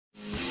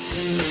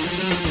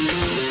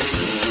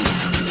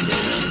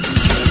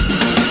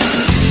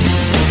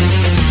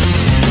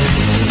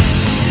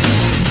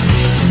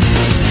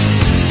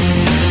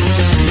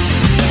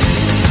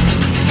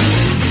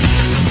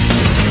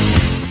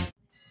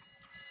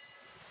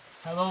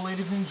Hello,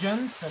 ladies and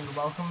gents, and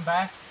welcome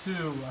back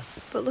to...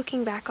 But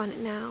looking back on it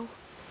now...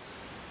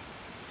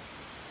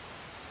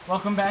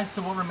 Welcome back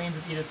to What Remains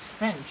of Edith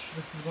Finch.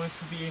 This is going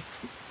to be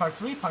part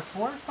 3, part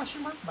 4,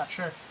 question mark? Not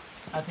sure.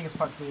 I think it's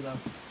part 3, though.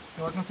 And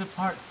welcome to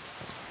part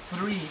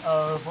 3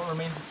 of What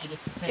Remains of Edith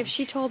Finch. If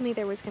she told me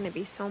there was going to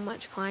be so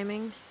much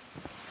climbing,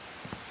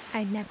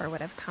 I never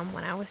would have come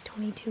when I was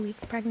 22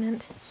 weeks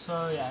pregnant.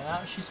 So, yeah, now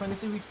she's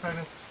 22 weeks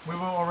pregnant. We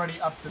were already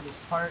up to this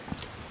part.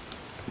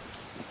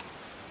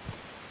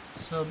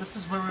 So this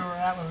is where we were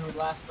at when we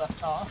last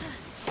left off.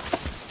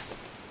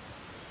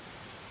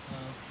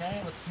 Okay,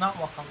 let's not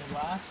walk on the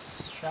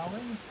glass, shall we?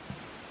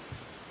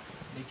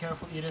 Be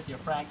careful, Edith, you're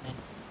pregnant.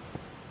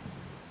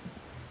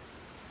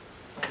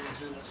 Let's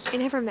do this. I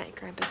never met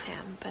Grandpa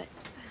Sam, but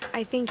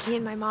I think he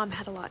and my mom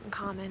had a lot in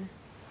common.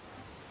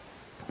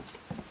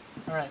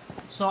 Alright,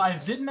 so I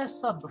did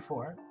mess up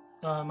before.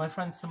 My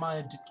friend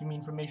Samaya did give me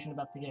information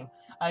about the game.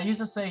 I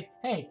used to say,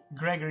 hey,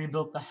 Gregory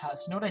built the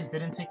house. You know what I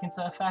didn't take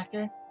into a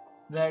factor?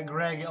 That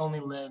Greg only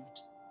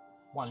lived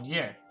 1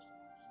 year.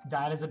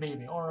 Died as a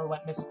baby, or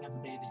went missing as a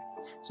baby.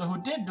 So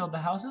who did build the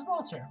house is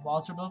Walter.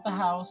 Walter built the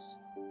house.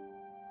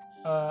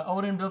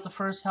 Odin built the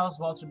first house,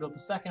 Walter built the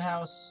second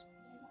house.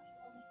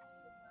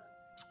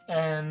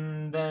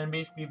 And then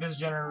basically this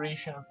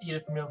generation of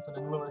Edith, Milton,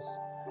 and Lewis.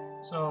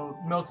 So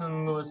Milton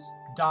and Lewis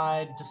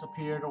died,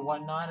 disappeared, or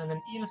whatnot, and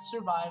then Edith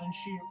survived and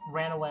she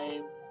ran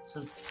away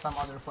to some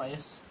other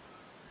place.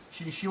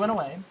 She went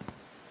away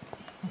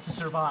to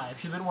survive.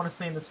 She didn't want to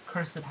stay in this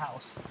cursed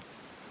house.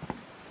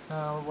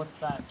 What's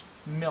that?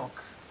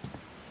 Milk.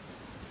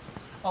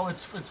 Oh,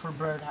 it's for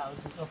bird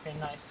houses. Okay,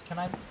 nice. Can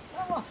I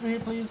walk through here,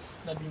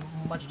 please? That'd be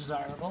much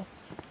desirable.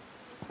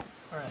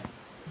 Alright,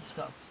 let's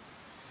go.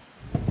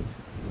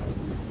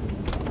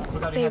 I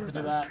forgot you had to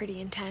do that.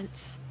 Pretty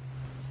intense.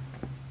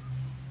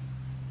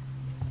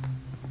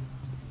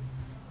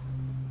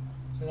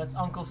 So that's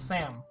Uncle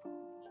Sam.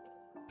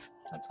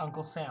 That's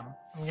Uncle Sam.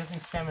 I'm guessing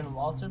Sam and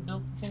Walter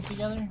built the thing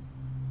together.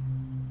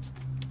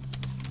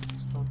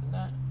 Let's open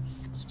that.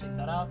 Let's take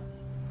that out.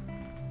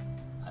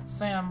 That's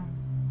Sam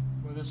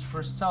with his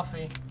first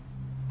selfie.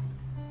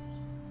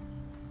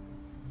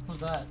 Who's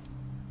that?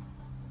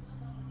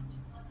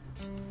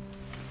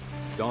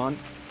 Dawn,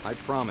 I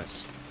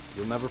promise,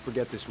 you'll never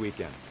forget this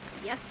weekend.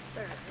 Yes,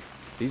 sir.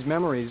 These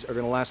memories are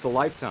gonna last a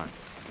lifetime.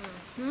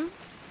 Mm-hmm.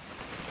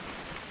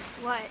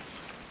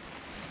 What?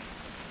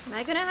 Am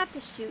I gonna have to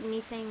shoot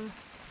anything?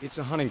 It's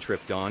a hunting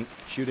trip, Dawn.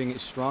 Shooting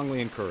is strongly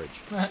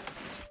encouraged.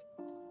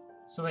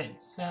 So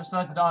wait, Sam, so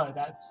that's daughter,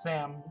 that's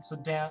Sam, so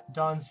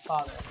Dawn's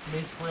father,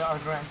 basically our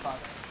grandfather.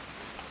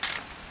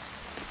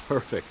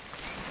 Perfect.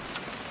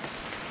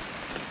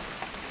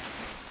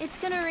 It's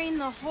gonna rain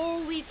the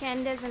whole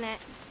weekend, isn't it?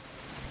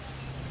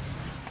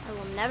 I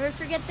will never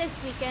forget this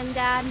weekend,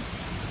 Dad.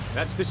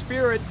 That's the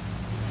spirit.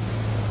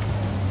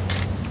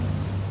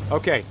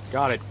 Okay,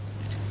 got it.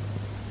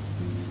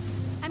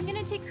 I'm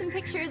gonna take some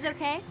pictures,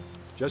 okay?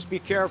 Just be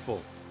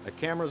careful. That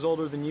camera's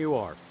older than you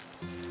are.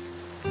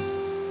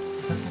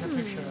 That's in a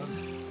picture of.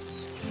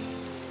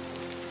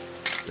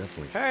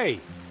 Definitely. Hey!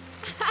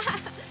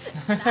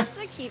 That's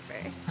a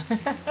keeper.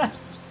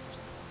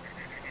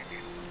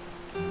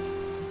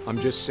 I'm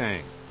just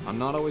saying, I'm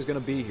not always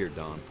gonna be here,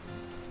 Dawn.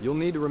 You'll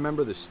need to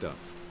remember this stuff,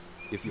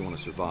 if you want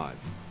to survive.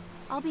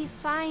 I'll be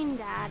fine,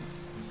 Dad.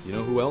 You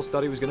know who else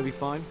thought he was gonna be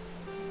fine?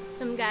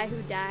 Some guy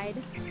who died.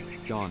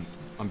 Dawn,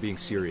 I'm being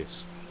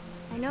serious.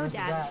 I know, Where's the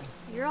Dad. dad?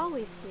 You're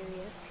always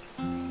serious.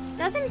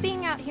 Doesn't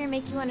being out here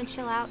make you want to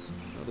chill out?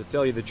 Well, to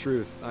tell you the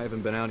truth, I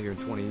haven't been out here in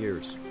 20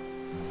 years.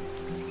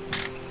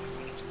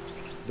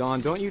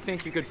 Dawn, don't you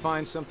think you could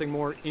find something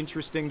more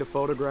interesting to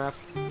photograph?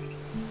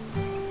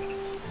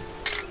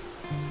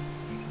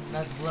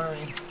 That's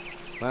blurry.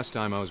 Last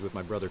time I was with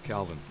my brother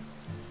Calvin.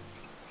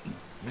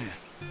 Man,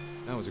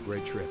 that was a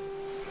great trip.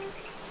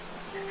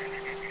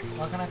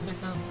 How can I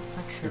take a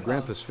picture? Your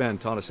grandpa Sven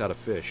taught us how to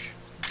fish,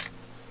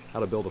 how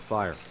to build a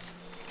fire.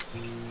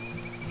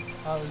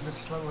 Oh, is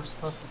this what we're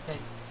supposed to take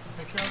a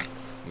picture of?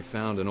 We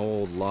found an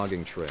old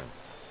logging trail.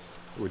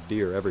 There were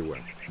deer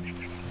everywhere. Let me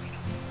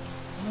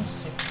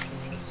just take a picture of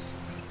this.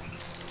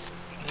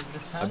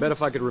 Maybe the I bet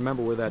if I could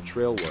remember where that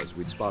trail was,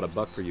 we'd spot a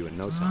buck for you in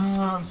no time.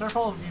 I'm sorry for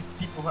all of you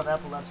people who have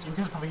epilepsy. You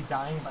guys are probably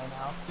dying by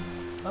now.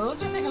 But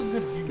let's just take a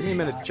good view. Give me a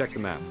minute to shot. check the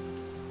map.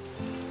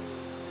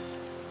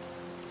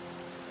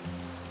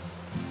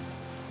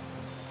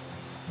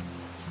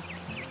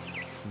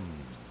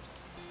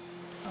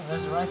 Oh,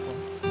 there's a rifle.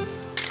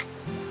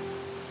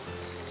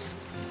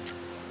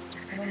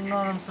 I don't know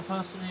what I'm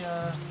supposed to be,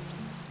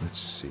 Let's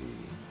see.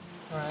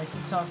 Alright,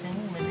 keep talking.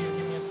 Maybe you'll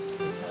give me a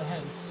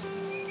hint.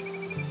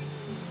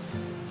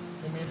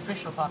 Maybe a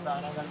fish will pop out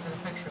and I gotta take a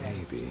picture of it.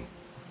 Maybe.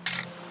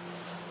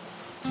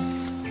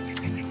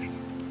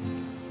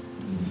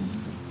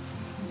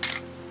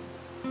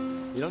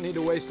 You don't need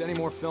to waste any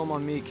more film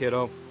on me,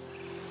 kiddo.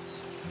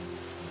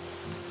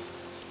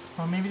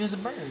 Or maybe there's a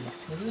bird.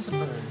 Maybe there's a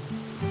bird.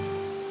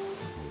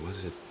 Or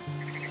was it?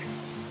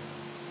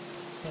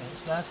 Okay,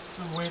 so that's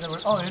the way that we're...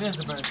 Oh, it is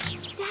a bird.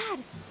 Dad!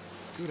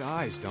 Good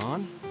eyes,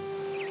 Dawn.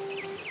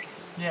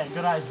 Yeah,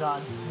 good eyes,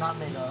 Don. Not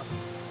made up.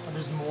 Oh,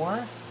 there's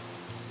more?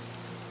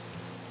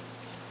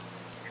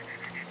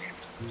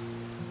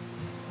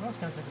 What else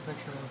can I take a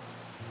picture of?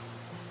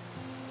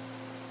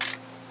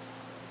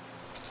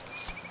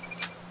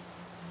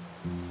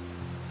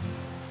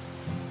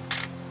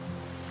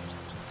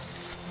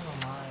 Oh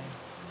my.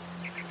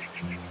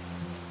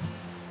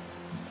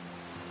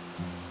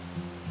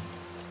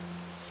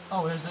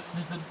 Oh, there's a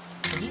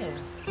deer.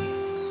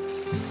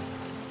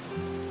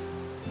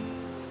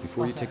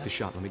 Before you take the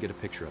shot, let me get a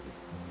picture of you.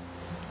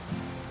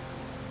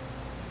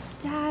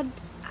 Dad,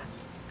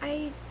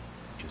 I...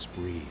 Just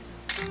breathe.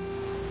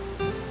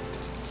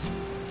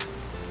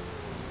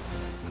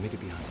 Let me get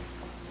behind you.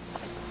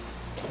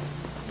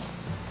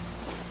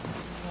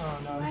 Oh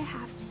Do no. I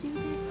have to do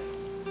this?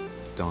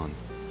 Dawn,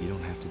 you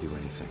don't have to do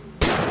anything.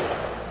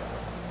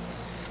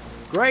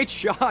 Great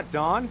shot,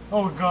 Dawn!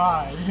 Oh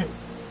god.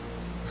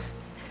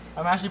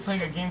 I'm actually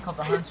playing a game called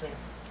The Hunter.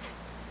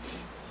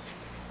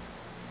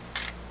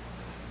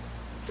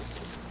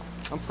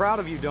 I'm proud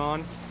of you,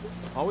 Dawn.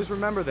 Always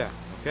remember that,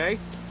 okay?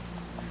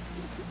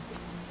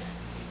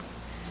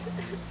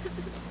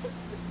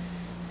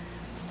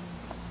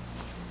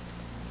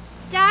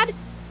 Dad,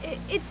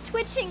 it's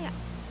twitching.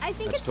 I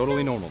think That's it's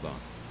totally still... normal, Dawn.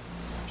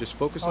 Just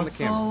focus Oh, on the it's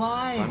still camera.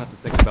 alive. Try not to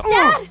think about...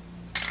 Dad!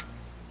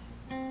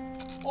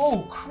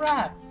 Oh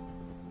crap!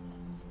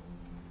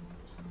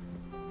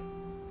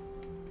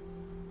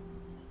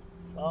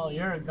 Oh,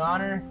 you're a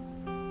goner.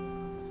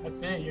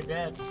 That's it, you're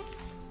dead.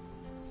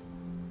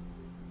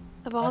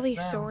 Of all That's these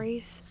Sam.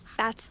 stories,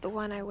 that's the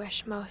one I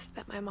wish most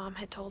that my mom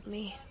had told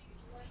me.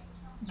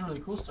 It's a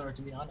really cool story,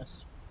 to be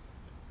honest.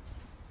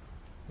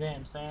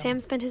 Damn, Sam. Sam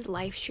spent his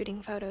life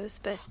shooting photos,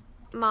 but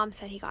Mom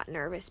said he got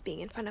nervous being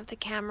in front of the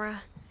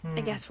camera.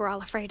 I guess we're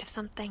all afraid of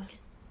something.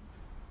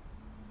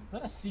 Is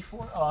that a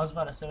C4? Oh, I was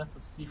about to say that's a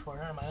C4.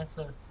 Never mind, that's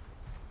a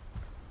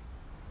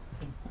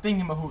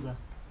thingamahooga.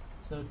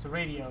 So it's a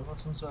radio of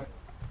some sort.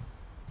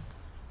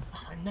 Oh,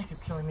 my neck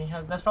is killing me.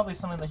 That's probably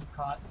something that he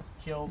caught,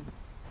 killed,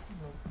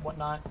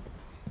 whatnot.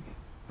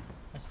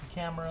 That's the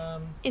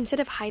camera. Instead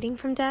of hiding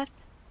from death,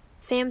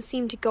 Sam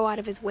seemed to go out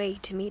of his way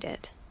to meet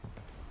it.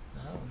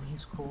 Oh,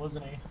 he's cool,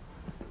 isn't he?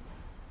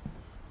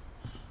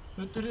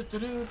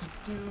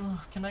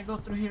 Can I go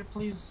through here,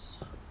 please?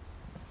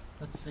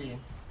 Let's see.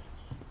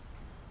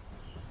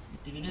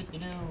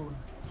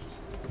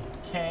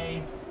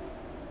 K.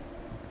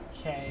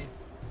 K.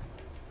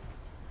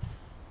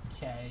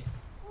 K.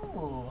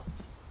 Ooh.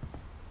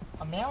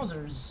 A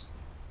Meowsers.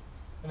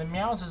 And the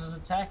Meowsers is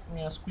attacking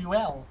a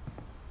Squirrel.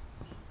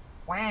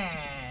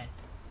 Wah.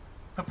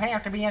 Prepare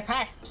to be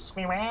attacked,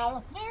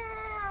 Squirrel.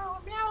 No!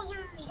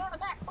 Meowsers, don't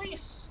attack,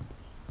 please.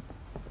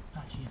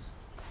 Oh, jeez.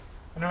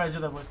 Whenever I do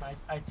that voice,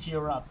 I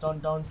tear up.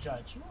 Don't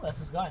judge. Ooh, that's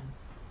his gun.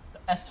 The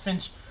S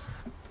Finch.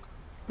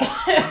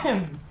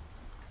 The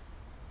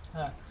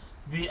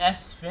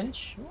S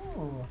Finch?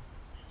 Ooh.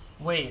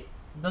 Wait,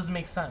 it doesn't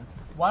make sense.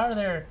 Why are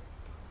there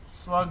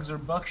slugs or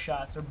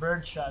buckshots or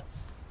bird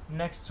shots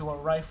next to a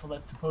rifle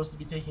that's supposed to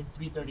be taking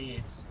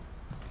 338s?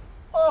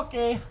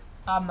 Okay,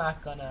 I'm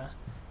not gonna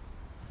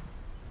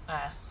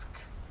ask.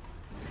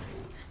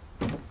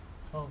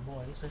 Oh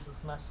boy, this place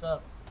looks messed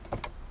up.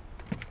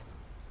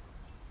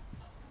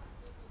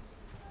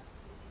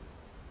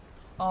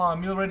 Oh,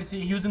 I'm ready to see.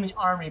 He was in the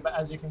army, but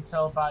as you can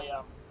tell by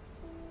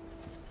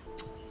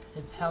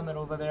his helmet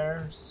over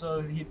there,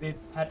 so they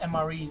had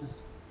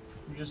MREs.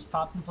 You just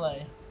pop and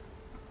play.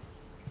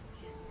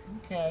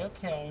 Okay,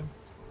 okay.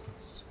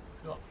 Let's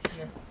go up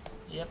here.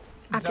 Yep.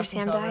 After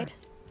Sam died,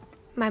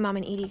 my mom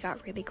and Edie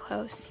got really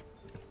close.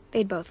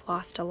 They'd both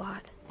lost a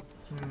lot.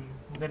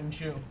 Didn't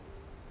you?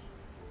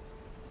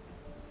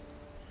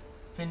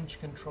 Finch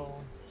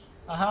control.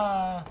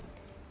 Aha!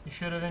 You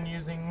should have been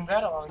using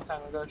that a long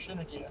time ago,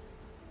 shouldn't you?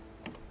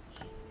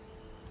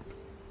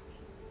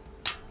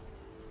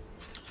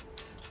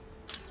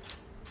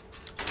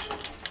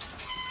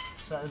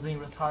 So I was being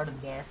retarded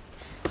there.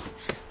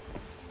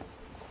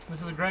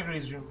 This is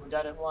Gregory's room. We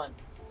died at 1.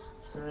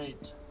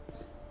 Great.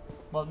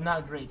 Well,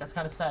 not great. That's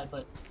kind of sad,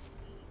 but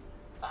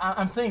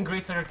I'm saying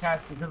great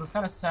sarcastically because it's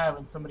kind of sad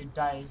when somebody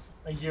dies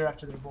a year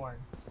after they're born.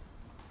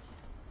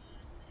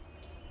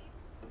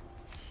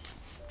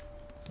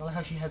 I like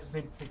how she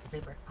hesitated to take the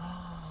paper.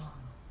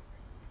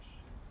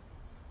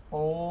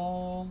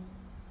 Oh,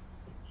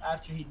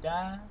 after he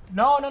died?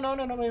 No, wait.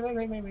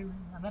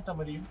 I'm not done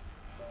with you.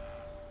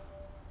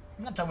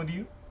 I'm not done with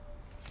you.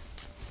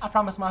 I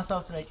promised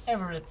myself to make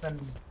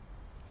everything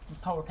in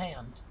power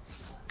panned.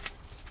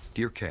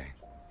 Dear Kay,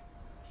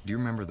 do you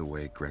remember the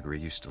way Gregory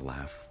used to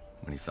laugh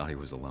when he thought he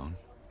was alone?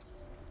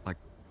 Like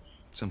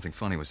something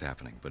funny was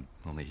happening, but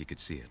only he could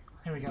see it.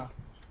 Here we go.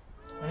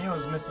 I knew I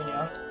was missing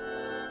out.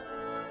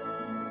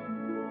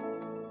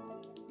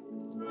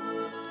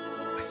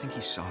 I think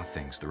he saw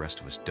things the rest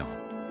of us don't.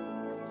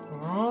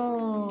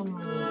 Oh.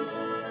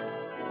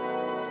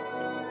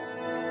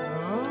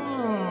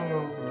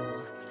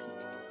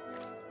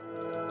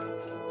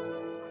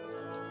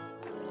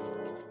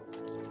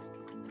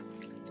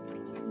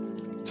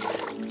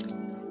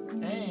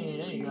 Hey,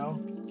 there you go.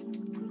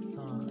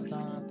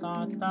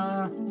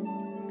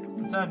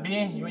 What's up,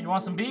 B? You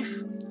want some beef?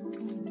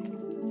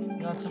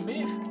 You want some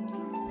beef?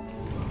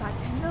 That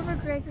time's over,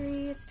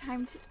 Gregory. It's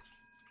time to...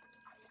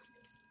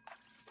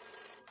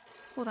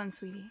 Hold on,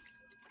 sweetie.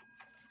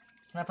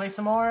 Can I play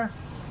some more?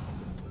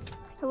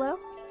 Hello?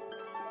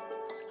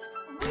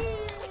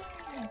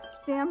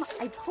 Sam,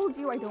 I told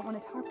you I don't want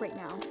to talk right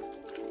now.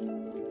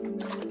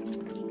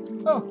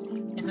 Oh,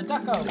 it's a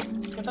ducko.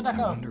 Get the I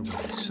ducko. wonder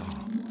what he saw.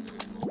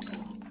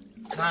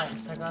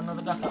 Nice, I got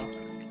another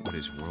ducko. What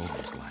his world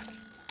was like.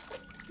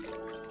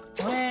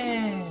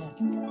 Whee!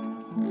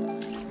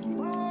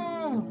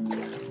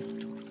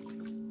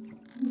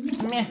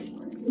 Meh.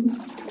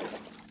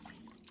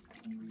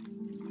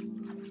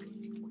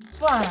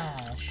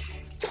 Splash!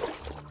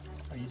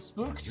 Are you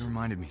spooked? You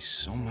reminded me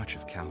so much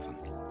of Calvin.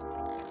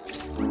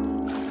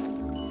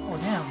 Oh,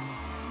 damn.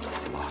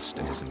 Lost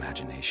in his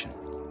imagination.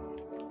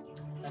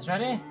 Guys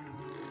ready?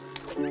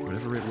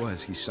 Whatever it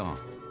was he saw.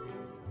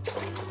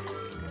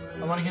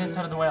 I want to get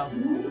inside of the whale.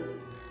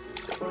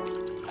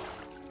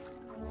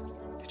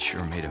 It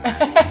sure made him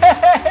happy.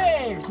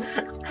 Hey!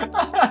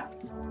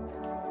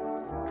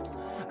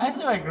 I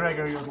see why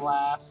Gregory would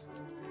laugh.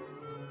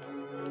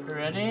 You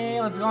ready?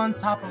 Let's go on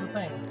top of the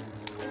thing.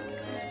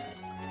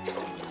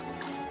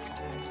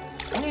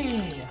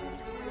 Hey!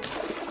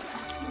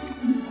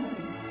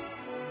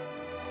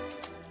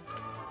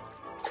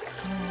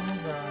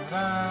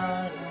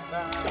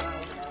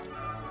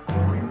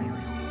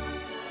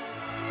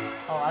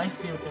 Oh, I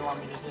see what they want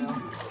me to do.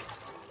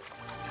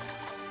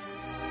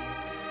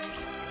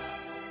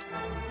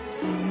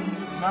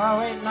 No,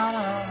 wait, no.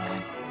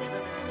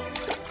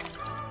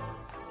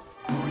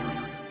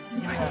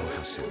 I know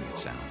how silly it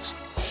sounds.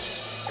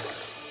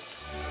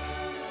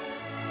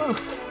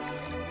 Oof.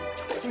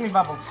 Give me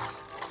bubbles.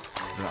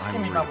 But I'm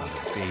Give me worried about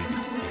bubbles. the baby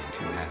being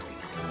too happy.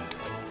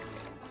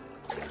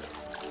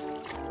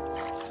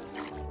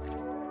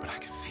 But I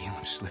could feel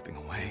him slipping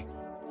away.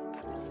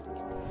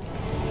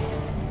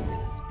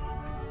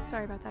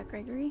 Sorry about that,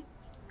 Gregory.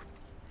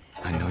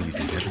 I know you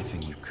did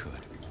everything you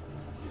could.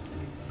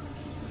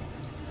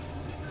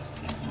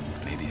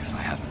 Maybe if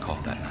I hadn't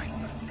called that night.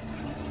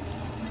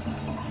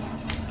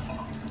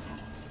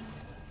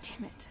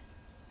 Damn it.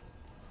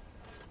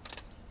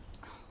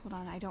 Hold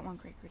on, I don't want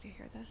Gregory to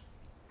hear this.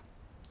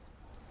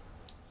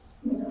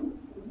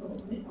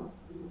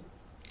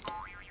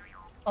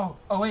 Oh,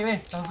 wait,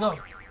 let's go.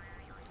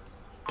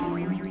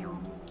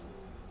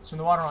 Let's turn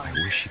the water on. I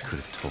wish he could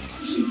have told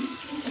us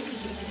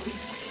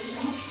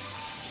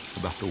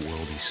about the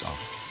world he saw.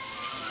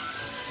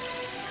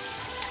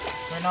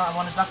 Wait, no, I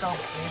want a ducko. I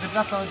need a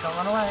ducko. Don't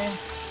run away.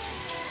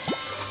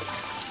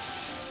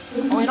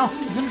 Oh, wait, no.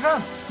 He's in the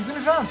drum. He's in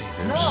the drum.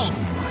 There's No. so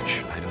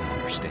much I don't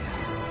understand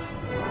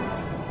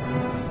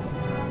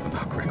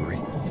about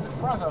Gregory, He's a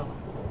froggo.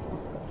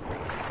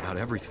 about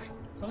everything.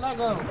 It's a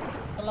Lego.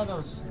 The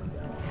Legos.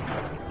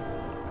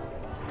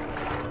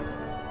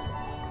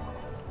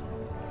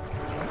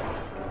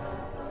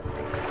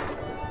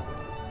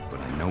 But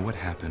I know what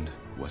happened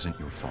wasn't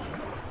your fault.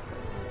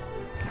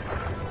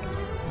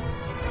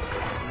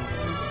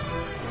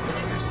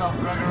 Save yourself,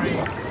 Gregory.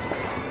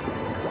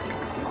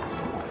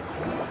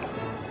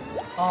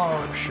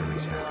 Oh, I'm sure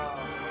he's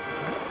happy.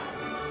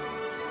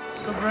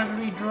 So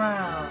Gregory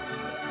drowned.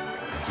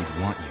 And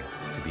he'd want you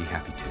to be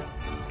happy too.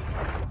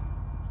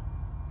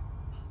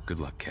 Good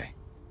luck, Kay.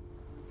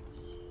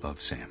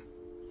 Love, Sam.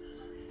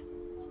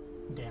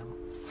 Damn.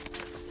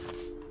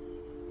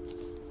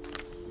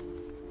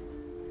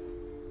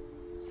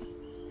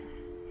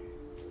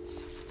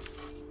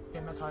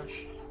 Damn, that's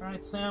harsh.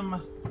 Alright,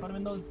 Sam. Put him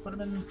in those. Put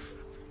him in.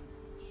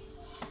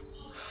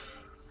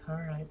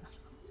 Alright.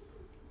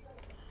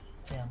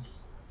 Damn.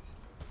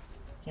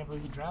 Can't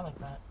believe he drowned like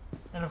that.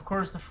 And of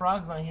course, the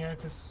frog's not here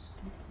because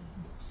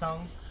it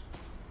sunk.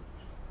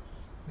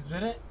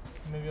 Did it?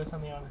 Maybe it was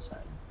on the other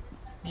side.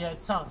 Yeah,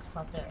 it sunk. It's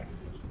not there.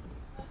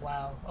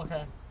 Wow.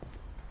 Okay.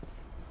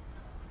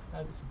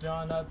 That's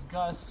Don. That's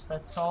Gus.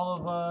 That's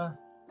all of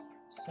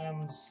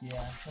Sam's.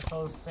 Yeah, that's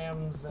all of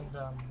Sam's and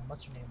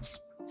what's her names?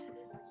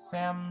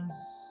 Sam's.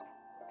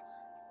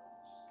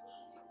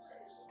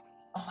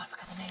 Oh, I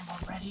forgot the name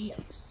already. Are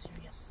you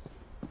serious?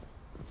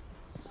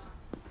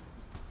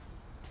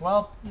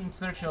 Well, it's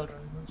their children.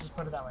 Let's just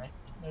put it that way.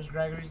 There's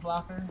Gregory's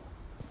locker.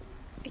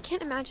 I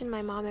can't imagine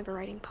my mom ever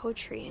writing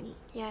poetry, and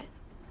yet...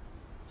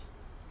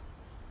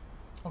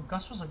 Oh,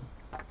 Gus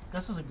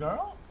is a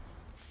girl?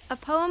 A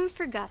poem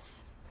for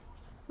Gus,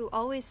 who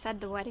always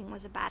said the wedding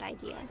was a bad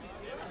idea.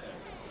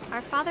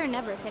 Our father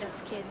never hit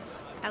us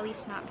kids, at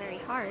least not very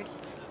hard,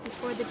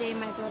 before the day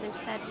my brother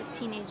said with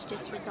teenage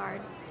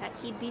disregard that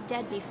he'd be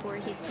dead before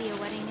he'd see a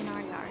wedding in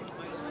our yard.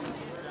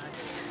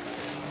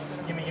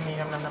 Gimme, nom,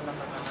 nom, nom, nom, nom, nom, nom,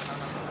 nom,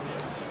 nom.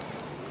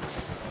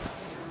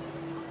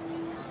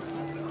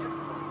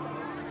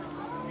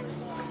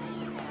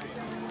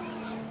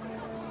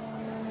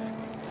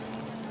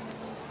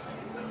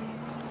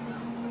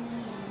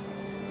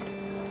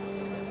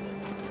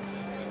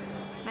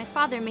 My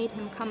father made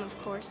him come, of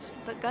course,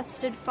 but Gus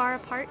stood far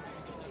apart,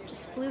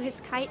 just flew his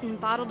kite and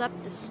bottled up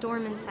the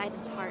storm inside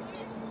his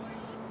heart.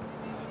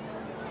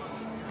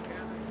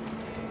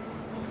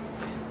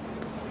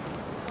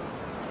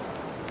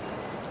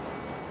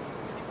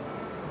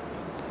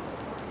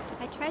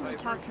 tried to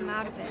talk him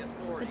out of it,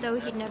 but though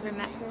he'd never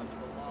met her.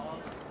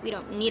 We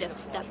don't need a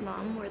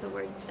stepmom, were the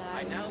words that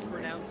I now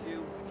pronounce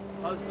you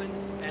husband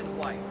and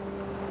wife.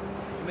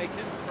 To make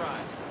him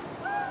cry.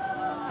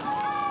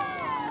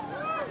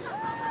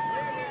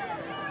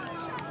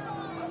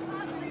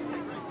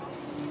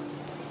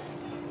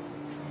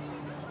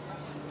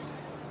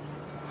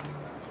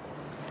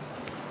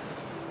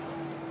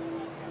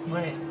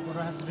 Wait, what do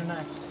I have to do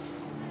next?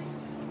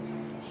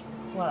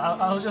 What,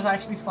 I was just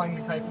actually flying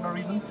the kite for no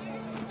reason.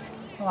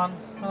 Hold on,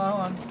 hold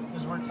on.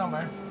 There's a word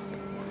somewhere.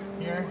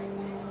 Here.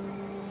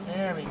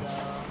 There we go.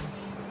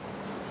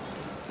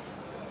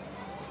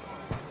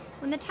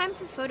 When the time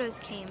for photos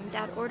came,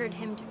 Dad ordered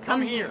him to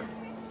come here.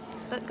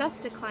 But Gus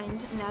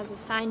declined, and as a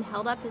sign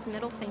held up his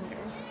middle finger.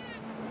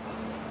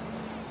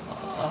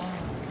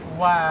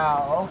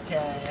 Wow,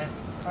 okay.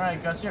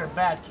 Alright, Gus, you're a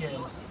bad kid.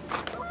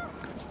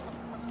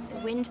 The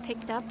wind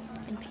picked up,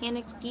 and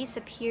panicked geese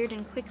appeared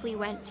and quickly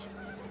went.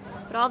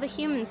 But all the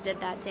humans did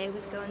that day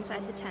was go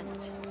inside the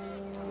tent.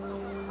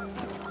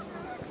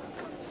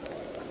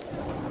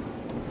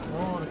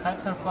 Oh, the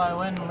kite's gonna fly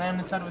away and land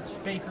inside of his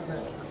face, isn't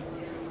it?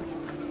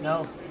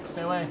 No,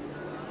 stay away.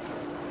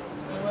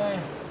 Stay away.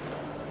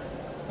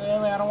 Stay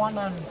away, I don't want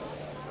none.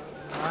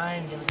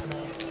 Fine, give it to me.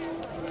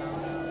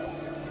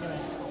 Give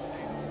it.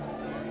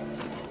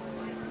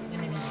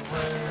 Give me these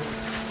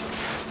words.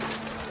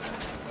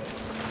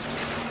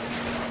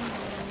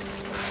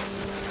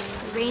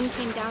 The rain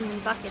came down in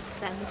buckets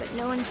then, but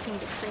no one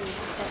seemed afraid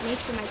that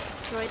nature might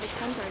destroy the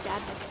tent our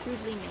dad had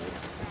crudely made.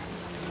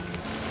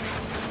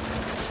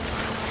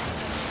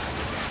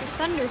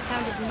 The thunder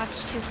sounded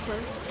much too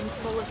close and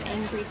full of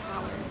angry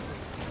power.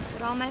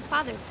 But all my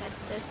father said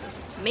to this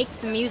was, "Make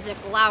the music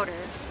louder."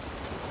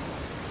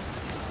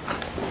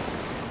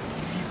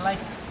 These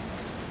lights.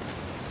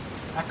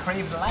 I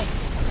crave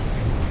lights.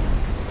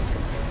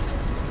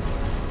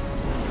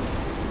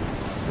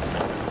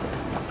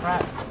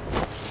 Crap.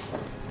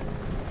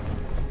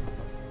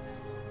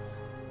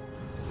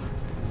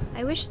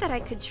 I wish that I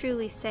could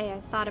truly say I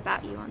thought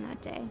about you on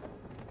that day.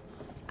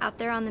 Out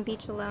there on the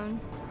beach alone,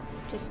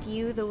 just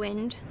you, the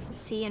wind, the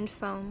sea, and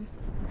foam.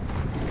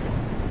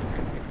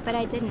 But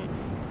I didn't.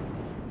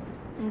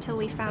 Until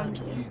we found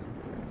you.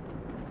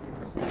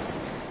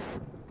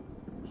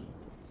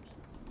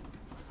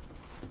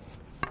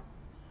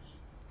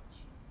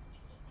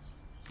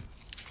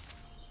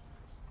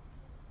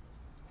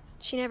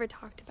 She never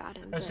talked about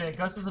him. I say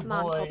Gus is a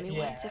Mom boy. told me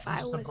Yeah, once if he's I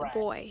just a was a brat.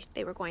 boy,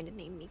 they were going to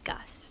name me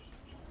Gus.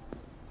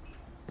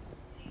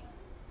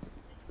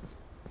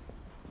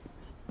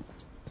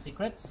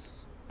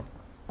 Secrets.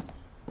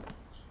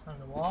 On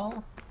the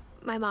wall.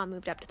 My mom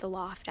moved up to the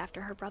loft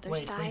after her brothers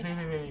Wait, died.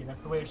 wait.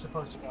 That's the way you're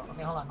supposed to go.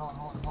 Okay, hold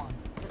on.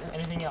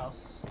 Anything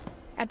else?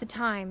 At the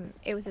time,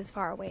 it was as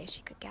far away as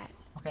she could get.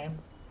 Okay.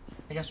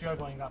 I guess we are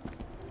going up.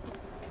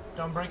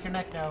 Don't break your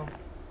neck now,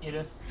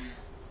 Edith.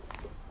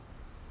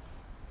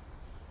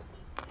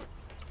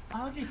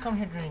 How would you come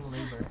here during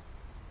labor?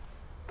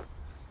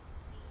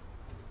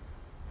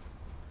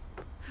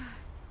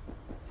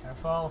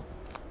 Careful.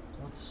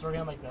 Don't let the story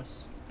end like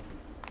this.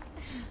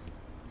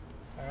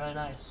 Alright,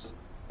 nice.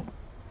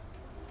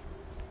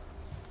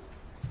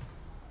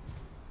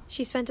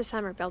 She spent a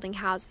summer building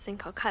houses in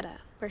Calcutta,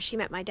 where she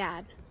met my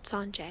dad,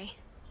 Sanjay.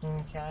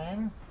 Okay.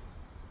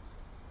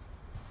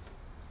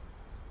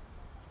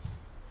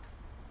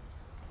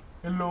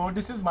 Hello,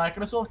 this is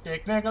Microsoft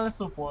Technical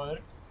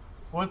Support.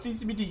 What seems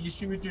to be the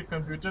issue with your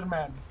computer,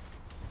 ma'am?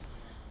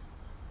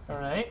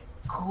 Alright,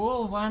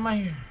 cool. Why am I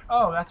here?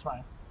 Oh, that's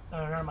why.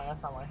 No, never mind,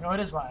 that's not why. No, it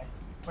is why.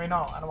 Wait,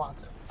 no, I don't want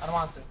to. I don't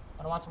want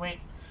to wait.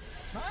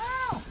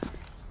 No!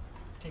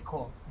 Okay,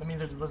 cool. That means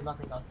there was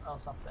nothing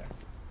else up there.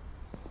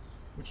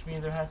 Which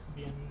means there has to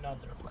be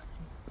another way.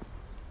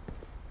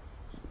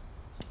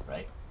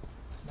 Right?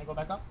 Can I go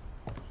back up?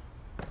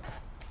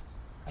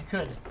 I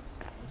could.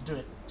 Let's do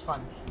it. It's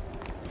fun.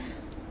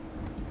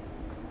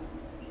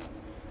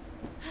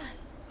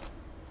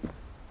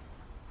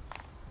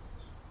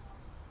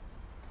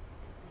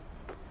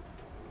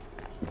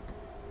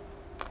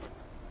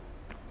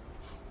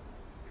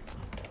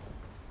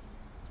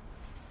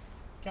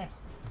 Okay.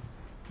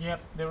 Yep,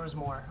 there was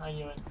more. I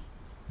knew it.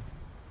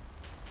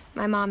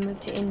 My mom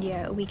moved to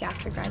India a week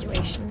after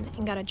graduation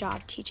and got a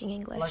job teaching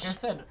English. Like I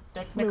said,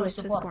 technical Lewis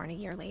support. was born a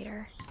year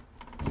later.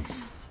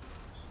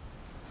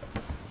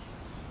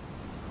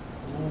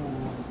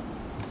 Ooh.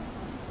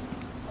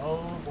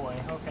 Oh boy,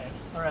 okay.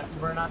 Alright,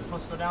 we're not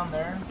supposed to go down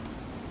there.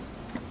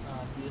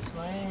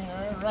 Obviously.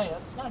 Alright,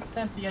 let's not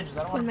stand at the edges.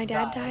 I don't want When to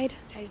my dad die. died,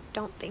 I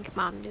don't think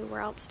Mom knew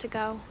where else to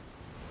go.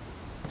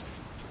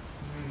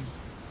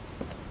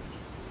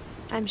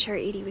 I'm sure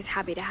Edie was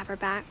happy to have her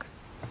back.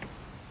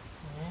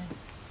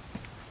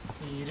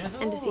 Edith.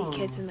 And to see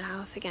kids in the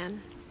house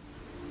again.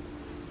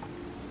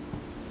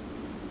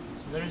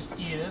 So there's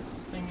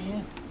Edith's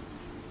thingy.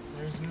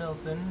 There's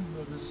Milton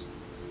with his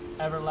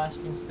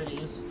everlasting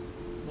cities.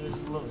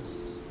 There's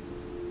Lewis.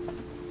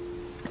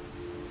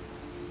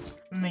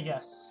 Let me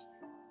guess.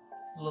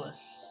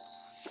 Lewis.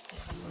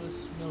 Yeah,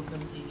 Lewis,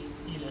 Milton,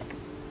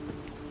 Edith.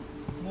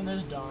 And then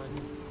there's Dawn.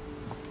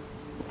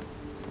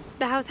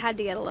 The house had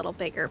to get a little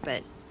bigger,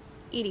 but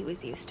Edie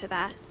was used to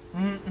that.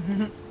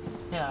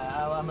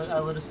 Yeah,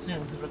 I would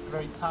assume, because we're at the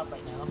very top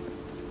right now.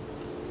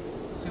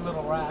 See a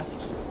little raft.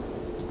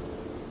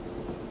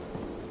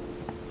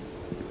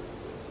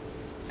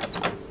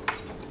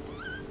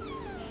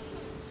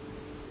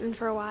 And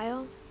for a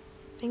while,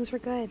 things were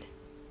good.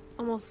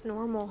 Almost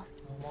normal.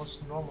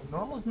 Almost normal.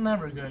 Normal's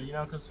never good, you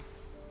know, because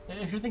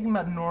if you're thinking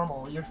about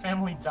normal, your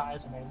family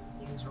dies when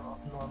things are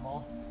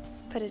normal.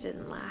 But it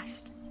didn't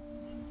last.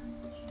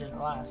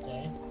 Didn't last,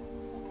 eh?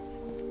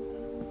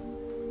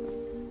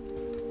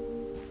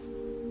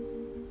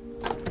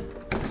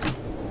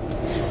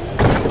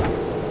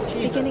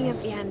 The beginning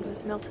of the end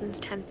was Milton's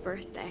 10th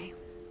birthday,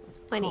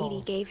 when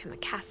Edie gave him a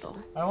castle.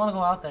 I don't want to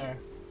go out there.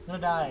 I'm gonna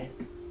die.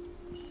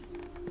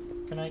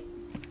 Can I?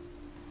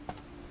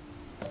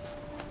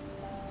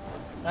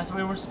 That's the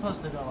way we're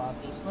supposed to go,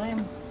 obviously.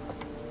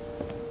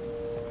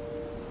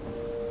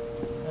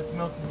 That's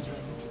Milton's room.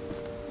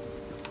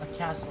 A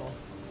castle.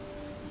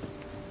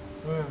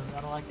 Ooh,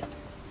 I don't like it.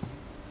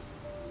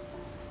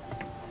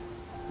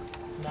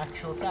 An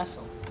actual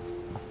castle.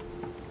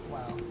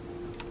 Wow.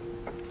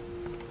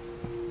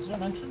 Is there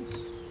an entrance?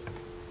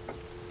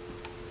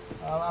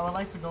 I would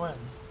like to go in.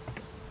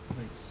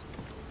 Please.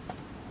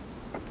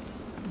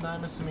 No,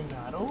 I'm assuming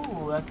not.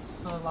 Oh,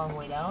 that's a long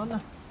way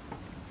down.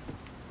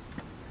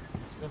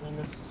 It's good thing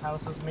this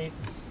house was made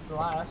to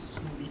last, to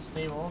be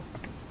stable.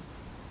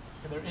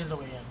 Okay, there is a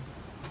way in.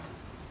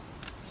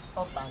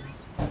 Oh, bang.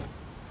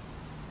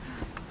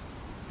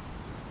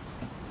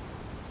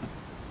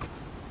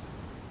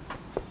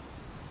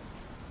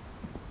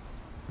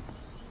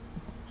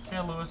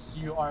 Okay, Lewis,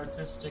 you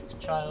artistic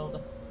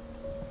child.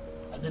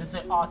 I didn't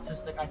say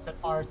autistic, I said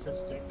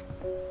artistic.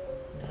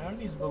 Man, how are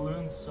these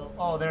balloons so...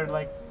 Oh, they're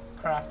like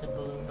crafted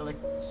balloons. They're like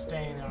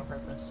staying there on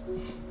purpose.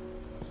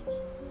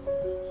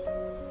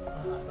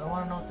 I don't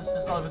want to know what this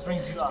is. Oh, this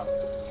brings you up.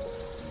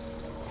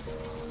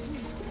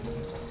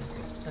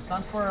 That's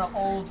not for an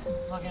old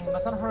fucking...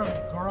 That's not for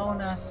a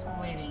grown-ass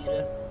lady,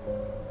 Edith.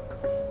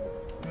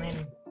 I mean,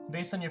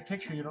 based on your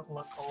picture, you don't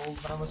look old,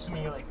 but I'm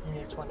assuming you're like in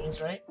your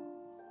 20s, right?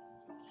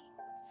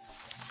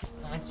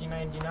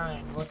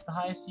 1999. What's the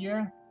highest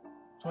year?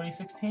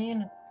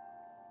 2016?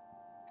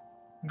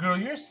 Girl,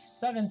 you're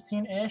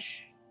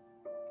 17-ish,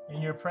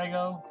 and you're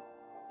prego.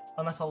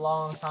 Unless a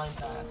long time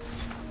passed.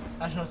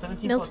 Actually, no,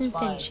 17 Milton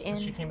plus 5. Finch in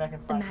She came back in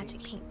 5 The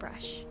Magic years.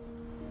 Paintbrush.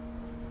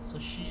 So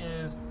she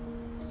is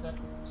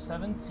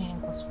 17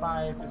 plus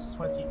 5 is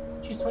 20.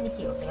 She's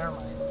 22. Okay, never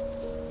mind.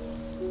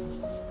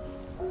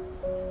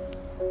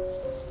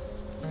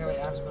 Okay, wait,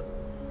 I have to go.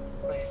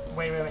 Wait.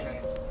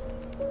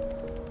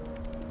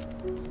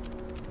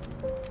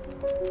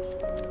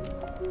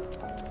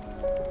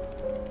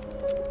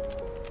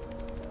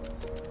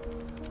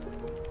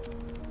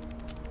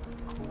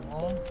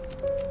 Cool.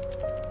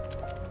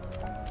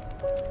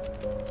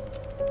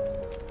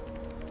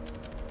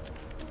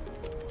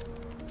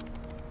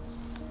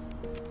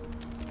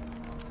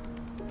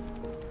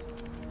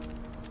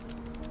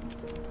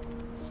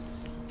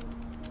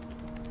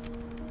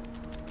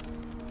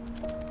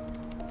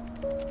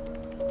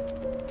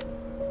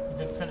 He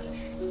didn't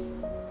finish.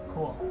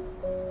 Cool.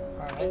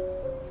 Alright.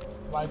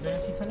 Why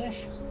didn't he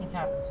finish? Something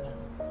happened to him.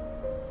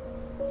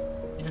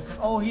 He just said,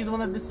 oh, he's the one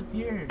that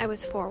disappeared. I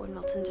was 4 when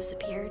Milton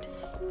disappeared.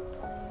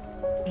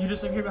 He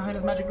disappeared behind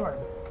his magic door.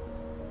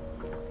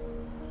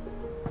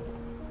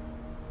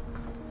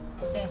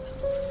 Okay.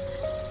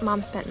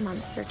 Mom spent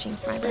months searching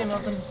for my See you,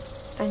 brother. Milton.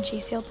 Then she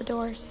sealed the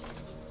doors.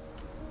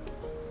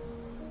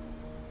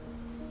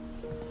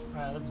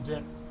 Alright, let's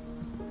dip.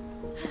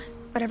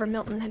 Whatever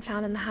Milton had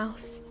found in the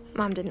house,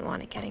 Mom didn't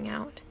want it getting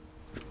out.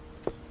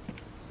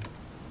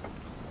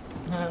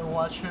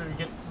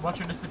 Watch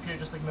her disappear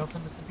just like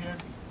Milton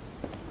disappeared.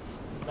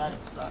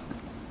 That'd suck.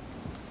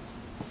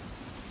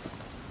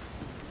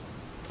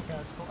 Okay,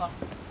 let's go up.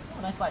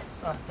 Oh, nice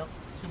lights. Oh, no,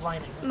 too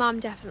blinding. Mom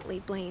definitely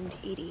blamed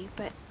Edie,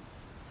 but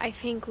I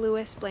think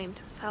Lewis blamed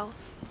himself.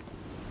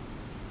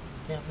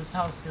 Damn, this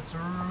house gets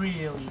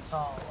really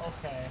tall.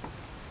 Okay.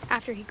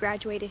 After he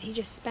graduated, he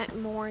just spent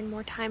more and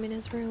more time in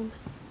his room.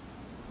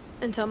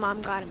 Until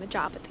Mom got him a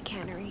job at the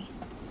cannery.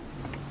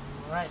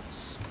 Right.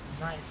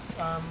 Nice.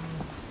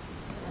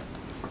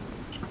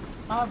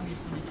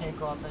 Obviously we can't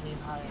go up any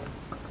higher.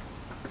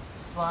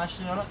 Well,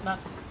 actually, no, not.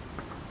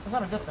 That's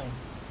not a good thing.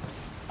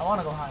 I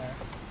want to go higher.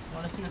 I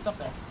want to see what's up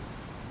there.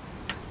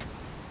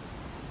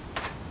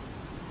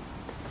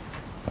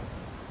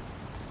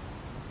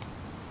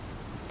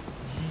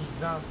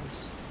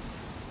 Jesus.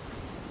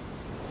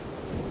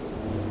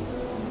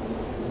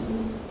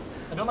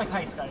 I don't like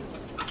heights,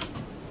 guys.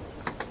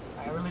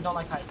 I really don't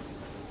like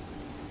heights.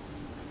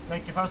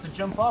 Like, if I was to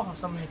jump off of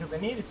something because I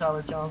needed to, I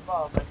would jump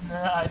off, but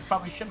I'd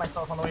probably shit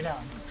myself on the way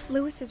down.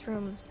 Lewis's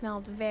room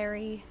smelled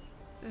very,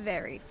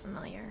 very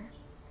familiar.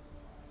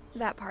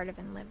 That part of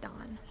him lived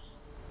on.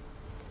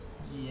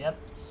 Yep,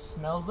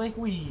 smells like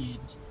weed.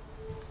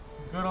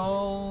 Good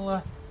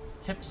ol'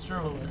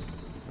 hipster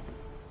Lewis.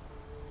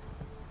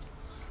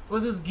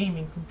 With his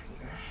gaming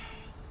computer.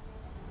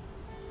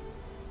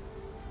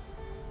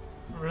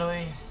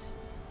 Really?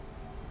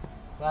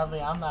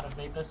 Gladly, I'm not a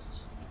vapist.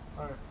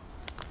 Or...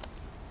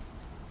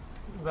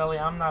 Gladly,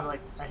 I'm not, like,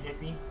 a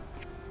hippie.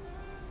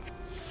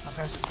 My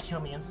parents would kill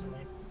me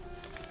instantly.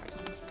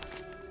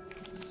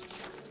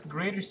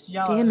 Greater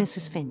Seattle... Dear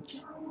Mrs. Finch,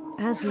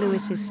 as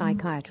Lewis's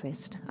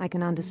psychiatrist, I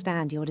can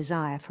understand your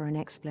desire for an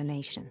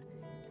explanation.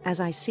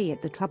 As I see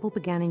it, the trouble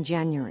began in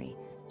January,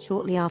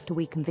 shortly after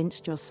we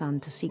convinced your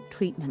son to seek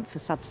treatment for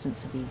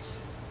substance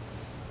abuse.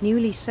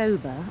 Newly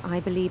sober, I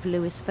believe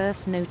Lewis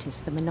first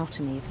noticed the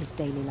monotony of his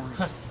daily life.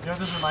 You know what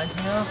this reminds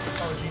me of?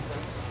 Oh,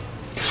 Jesus.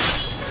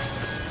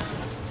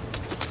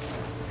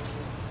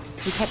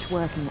 He kept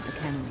working at the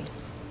cannery,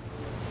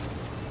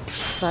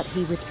 but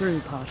he withdrew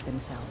part of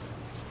himself.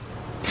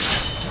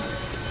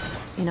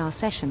 In our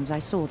sessions, I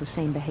saw the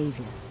same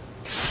behavior.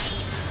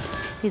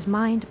 His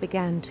mind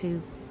began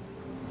to...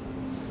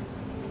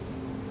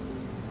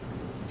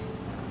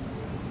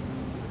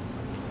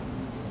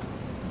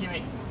 Give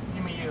me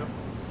you.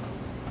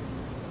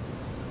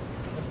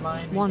 His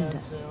mind wander.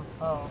 began to...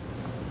 Oh.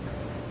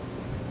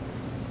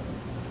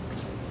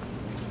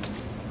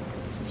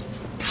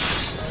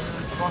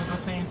 Going at the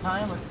same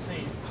time? Let's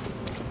see.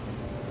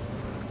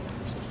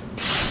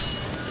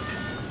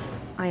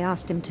 I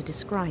asked him to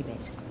describe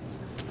it.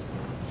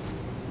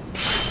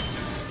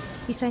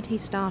 He said he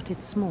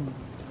started small,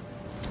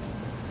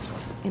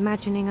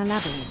 imagining a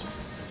labyrinth.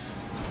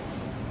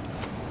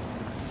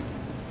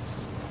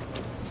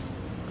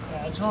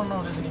 Yeah, I just don't know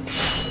if there's any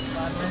space in this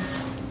labyrinth.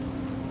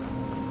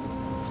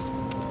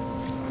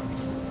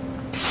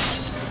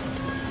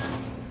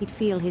 He'd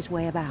feel his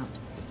way about.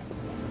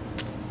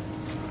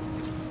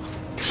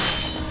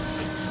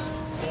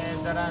 Yeah,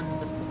 it's at end.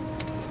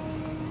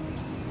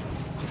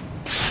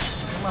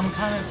 I'm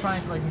kind of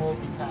trying to like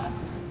multitask.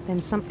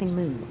 Then something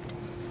moved.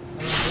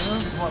 Something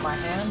moved? What, my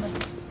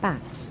hand?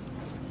 Bats.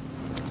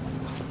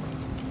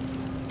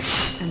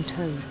 And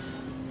toads.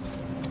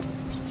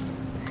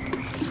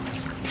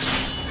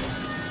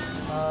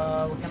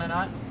 Can I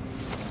not?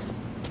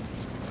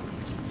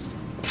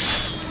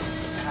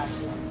 I have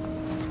to.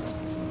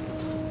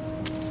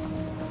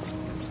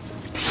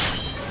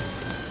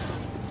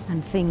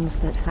 And things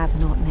that have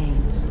not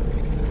names.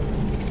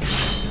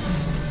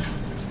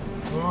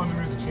 Oh, the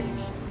music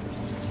changed.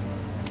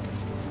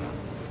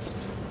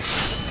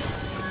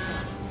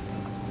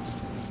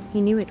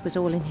 He knew it was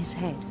all in his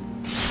head.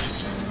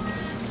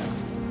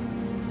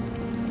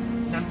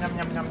 Yum, yum,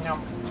 yum, yum,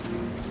 yum.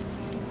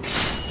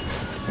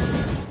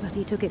 But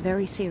he took it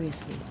very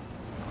seriously.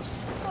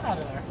 Get out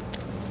of there.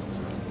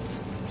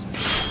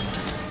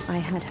 I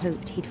had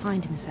hoped he'd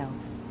find himself.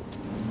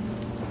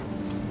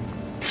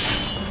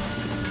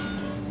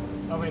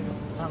 Oh wait,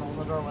 this is a tunnel,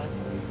 the doorway.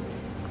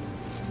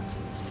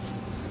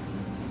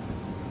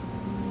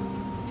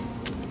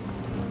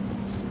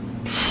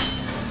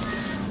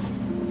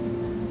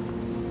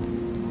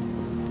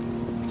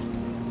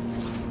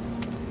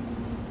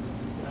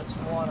 That's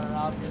water,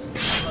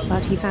 obviously.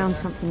 But he found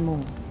something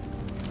more.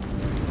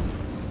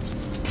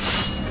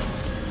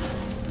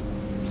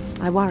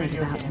 I worried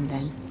Video about him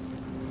games.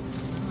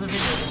 then, This is a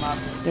video game,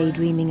 obviously.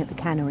 daydreaming at the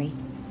cannery.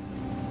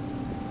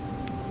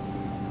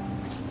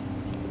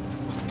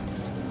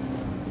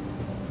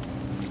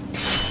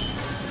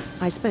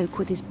 I spoke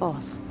with his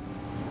boss.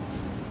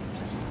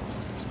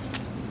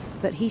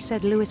 But he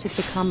said Lewis had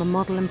become a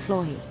model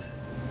employee.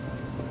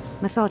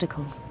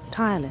 Methodical,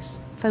 tireless,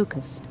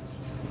 focused.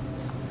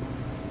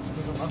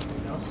 He's a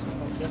monthly nose,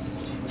 focused.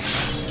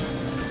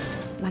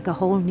 Like a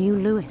whole new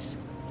Lewis.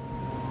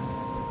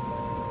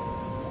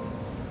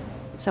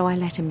 So I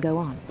let him go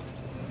on.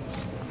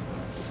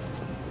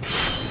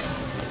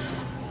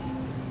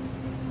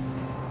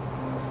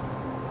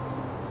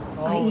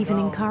 I Oh, even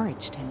no.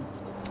 encouraged him.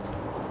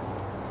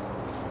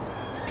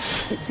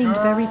 It seemed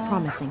very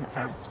promising at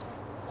first.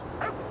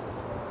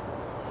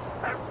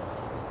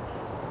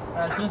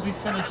 As soon as we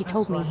finish He this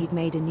told me one. he'd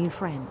made a new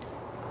friend.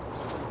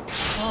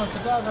 Oh, it's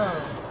a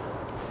doggo.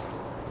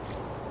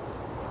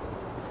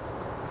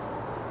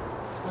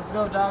 Let's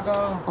go,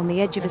 doggo. On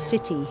the edge of a Let's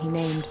city he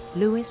named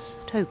Lewis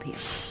Topia.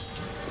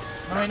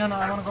 No, wait, no,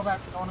 I want to go back.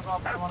 I want to go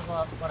up. I want to go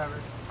up. Whatever.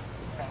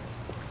 Okay.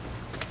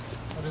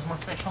 Oh, there's more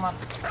fish. Come on.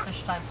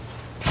 Fish time.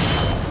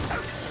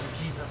 Oh,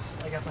 Jesus.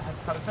 I guess I had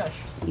to cut a fish.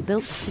 He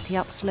built the city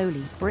up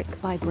slowly, brick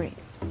by brick.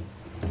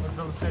 Let's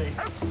build a city.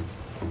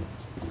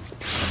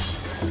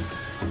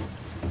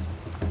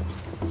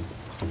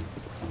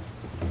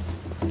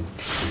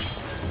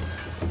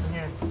 What's in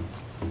here?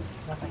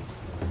 Nothing.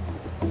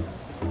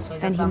 So I Then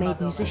guess he I'm made not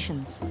building.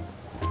 musicians.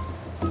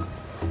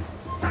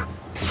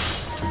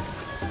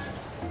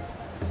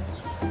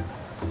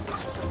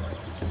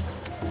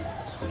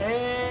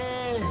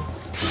 Hey!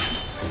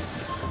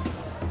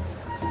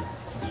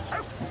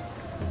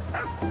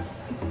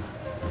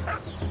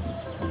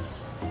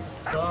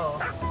 Let's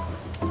go.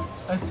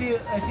 I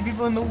see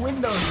people in the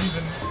windows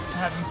even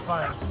having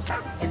fun.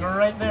 Like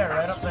right there,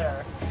 right up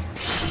there.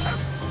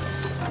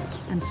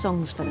 And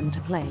songs for them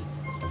to play.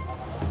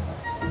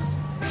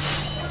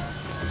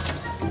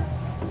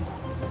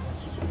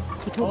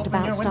 He talked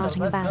Open your about windows,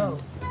 starting a let's band. go.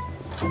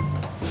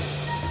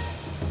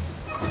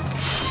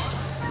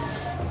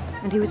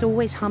 and he was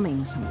always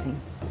humming something.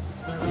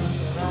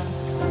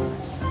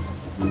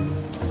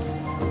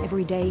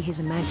 Every day his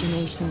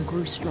imagination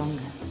grew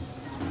stronger.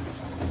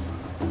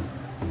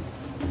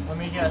 Let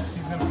me guess,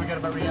 he's gonna forget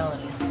about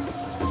reality.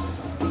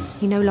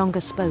 He no longer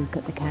spoke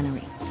at the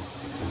cannery,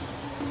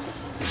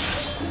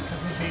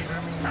 Because he's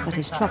daydreaming. but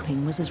his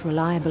chopping was as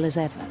reliable as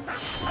ever.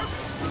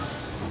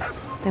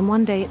 Then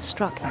one day it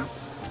struck him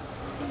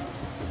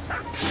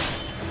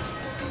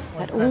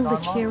that all the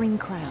cheering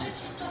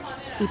crowds,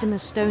 even the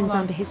stones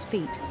under his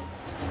feet,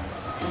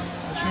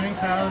 The cheering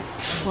crowds,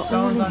 were all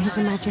stones in on his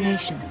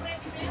imagination,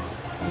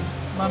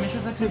 Mommy,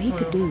 just a so piece he of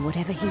could room. do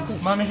whatever he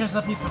wished. Mommy's just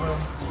a piece of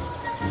room.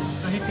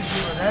 So he could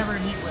do whatever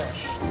he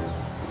wished.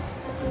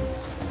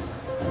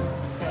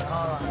 Okay,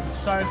 hold on.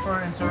 Sorry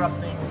for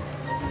interrupting.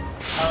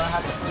 I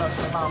had to talk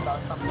to my mom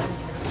about something. Give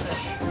me this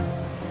fish.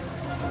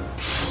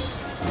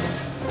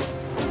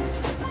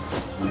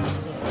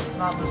 Let's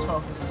not lose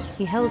focus.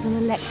 He held an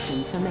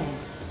election for mayor,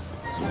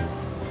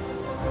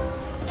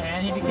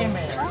 And he became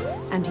mayor.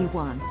 and he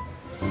won.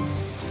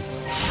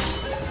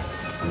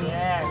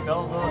 Yeah,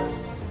 go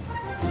Lewis.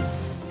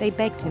 They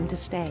begged him to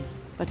stay,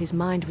 but his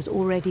mind was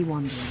already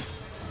wandering.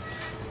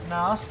 No,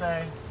 I'll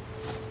stay.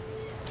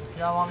 If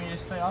y'all want me to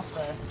stay, I'll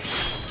stay.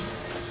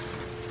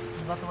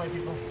 Move out the way,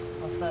 people.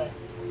 I'll stay.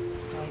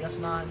 No, I guess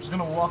not. I'm just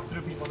gonna walk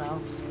through people now.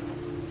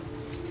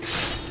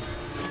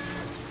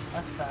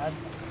 That's sad.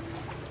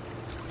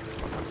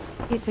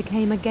 It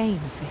became a game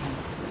for him.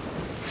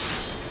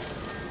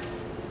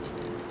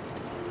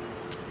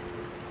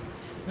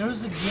 There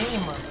was a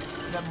game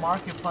that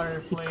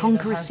Markiplier He'd played.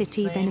 conquer that a has the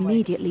city, same, then like,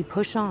 immediately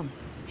push on.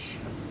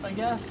 I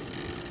guess.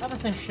 Not the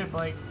same ship, but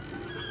like,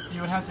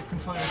 you would have to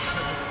control your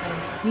ship the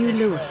same. New ish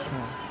way.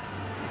 Louisville.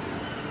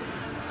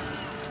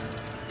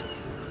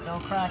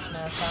 Don't crash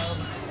now, child.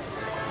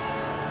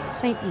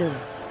 St.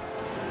 Louis.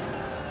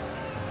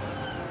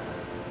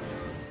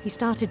 He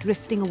started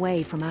drifting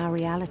away from our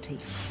reality.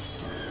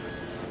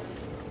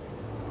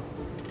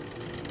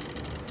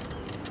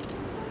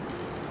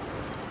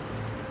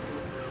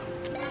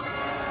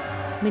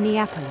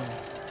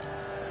 Minneapolis.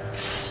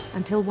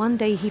 Until one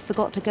day he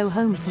forgot to go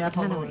home from the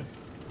cannery.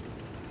 Minneapolis.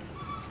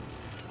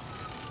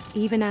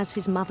 Even as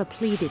his mother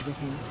pleaded with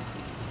him,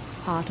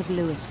 part of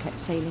Lewis kept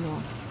sailing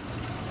on.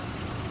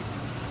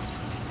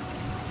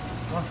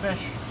 More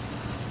fish.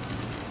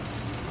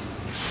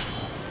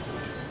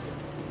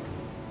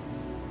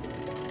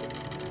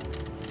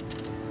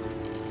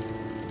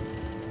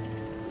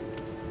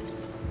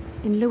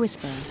 In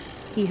Louisburg,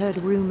 he heard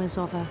rumors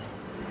of a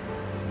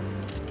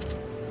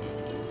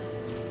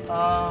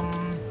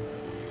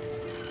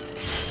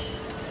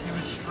He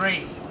was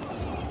straight.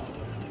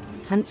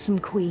 handsome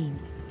queen.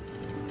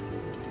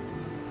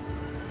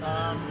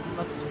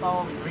 Let's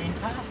follow the green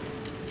path.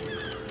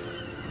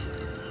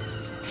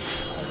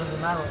 It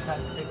doesn't matter what path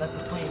you take, that's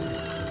the queen.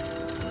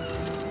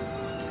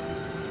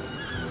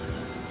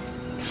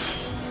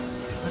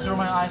 This is where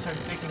my eyes are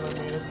picking with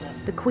me, isn't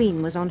it? The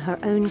queen was on her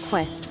own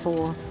quest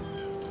for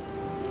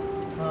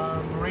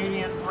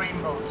Radiant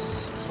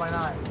rainbows. That's why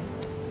not.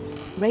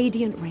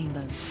 radiant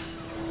rainbows.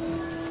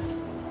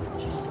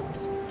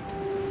 Jesus.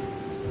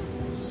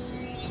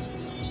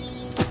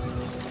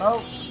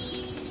 Oh!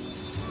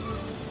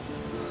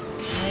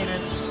 Made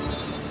it.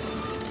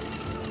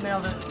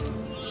 Nailed it.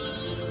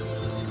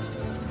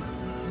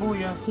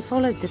 Booyah. He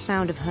followed the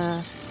sound of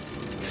her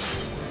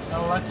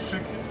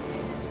Electric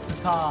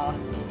sitar.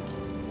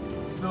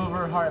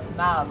 Silver harp.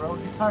 Nah, bro.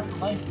 Guitar for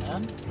life,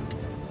 man.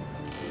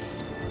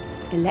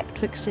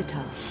 electric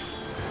sitar.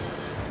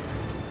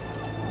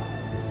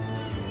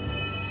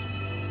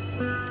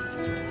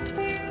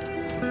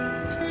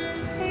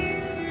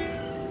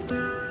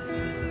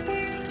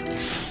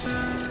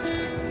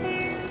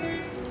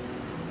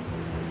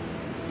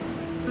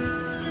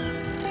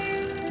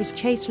 His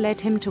chase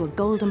led him to a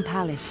golden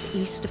palace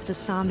east of the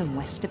sun and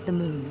west of the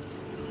moon.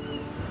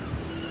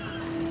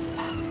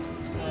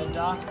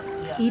 Doc?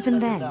 Yes, Even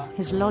every then, doc.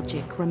 his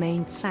logic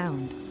remained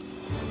sound.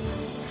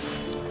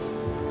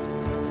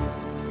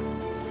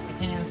 I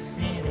can't even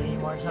see anything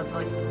anymore. I just have to,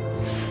 like...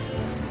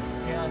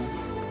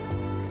 Yes.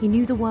 He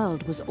knew the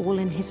world was all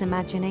in his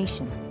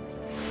imagination.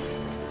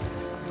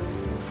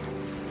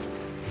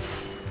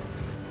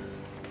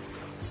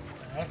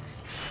 Heck.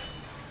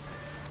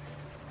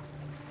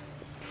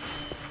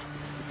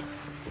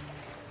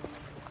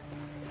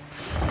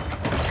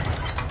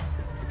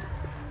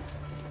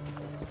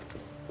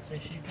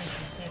 Fishy,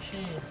 fishy,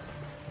 fishy.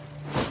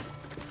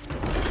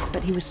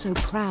 But he was so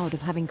proud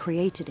of having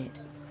created it.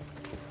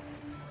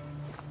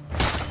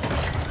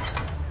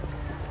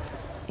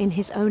 In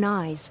his own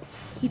eyes,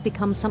 he'd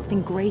become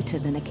something greater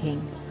than a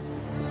king.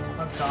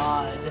 A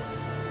god.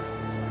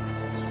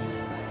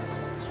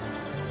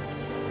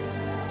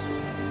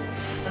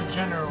 A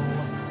general.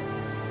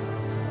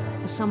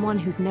 For someone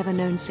who'd never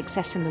known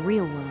success in the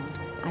real world,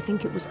 I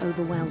think it was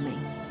overwhelming.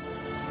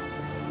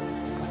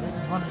 This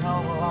is one hell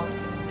of a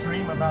long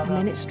dream about And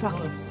then it struck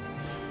him Lewis.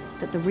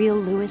 that the real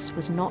Lewis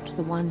was not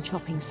the one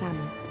chopping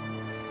salmon,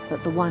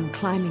 but the one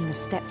climbing the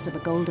steps of a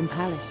golden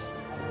palace.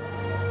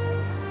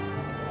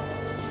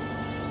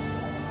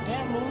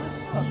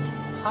 Lewis? Oh,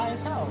 high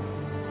as hell.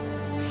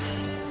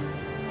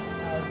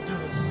 Let's do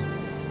this.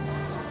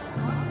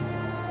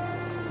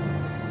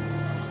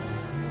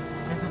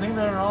 It's a thing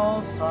that it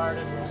all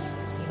started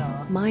with, you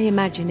know. My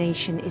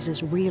imagination is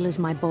as real as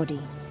my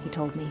body, he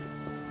told me.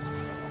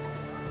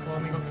 Well,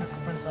 let me go kiss the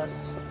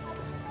princess.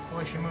 The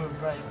way she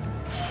moved, right?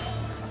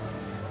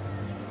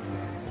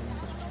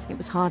 It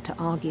was hard to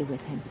argue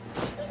with him.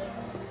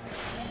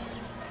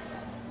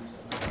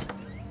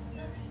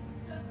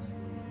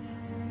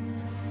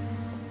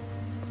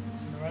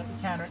 So we're at the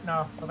counter.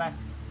 No, go back.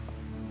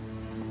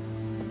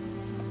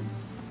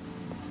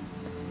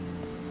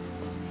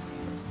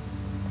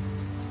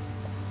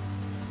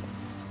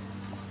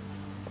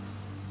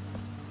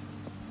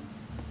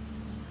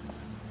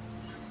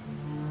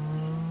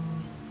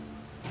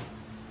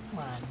 Come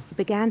on. He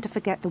began to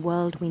forget the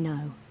world we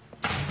know.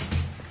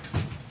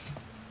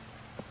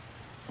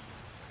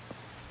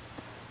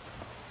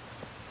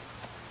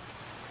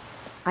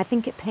 I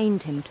think it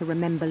pained him to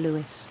remember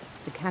Lewis,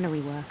 the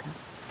cannery worker.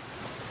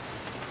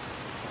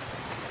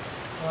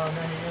 Oh,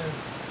 there he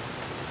is.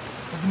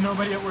 With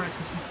nobody at work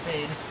because he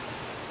stayed.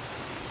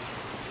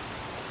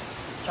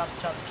 Chop,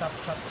 chop, chop,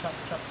 chop, chop,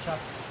 chop, chop.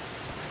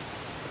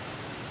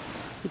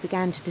 He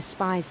began to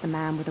despise the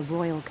man with a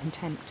royal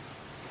contempt.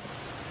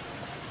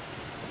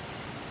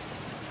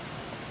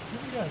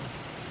 What are you doing?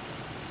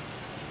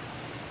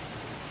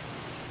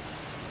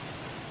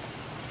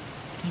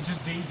 He's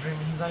just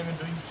daydreaming. He's not even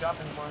doing his job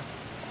anymore.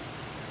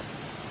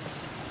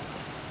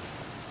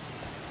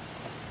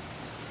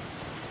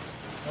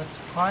 Let's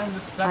climb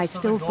the steps. I of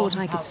still the thought Golden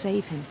I could Palace.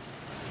 save him.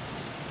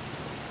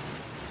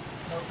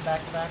 Nope,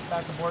 back,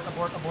 abort,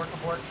 abort, abort,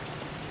 abort.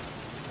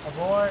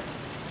 Abort.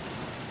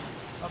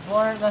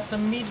 Abort, that's a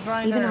meat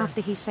grinder. Even after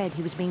he said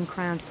he was being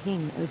crowned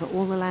king over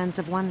all the lands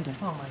of wonder.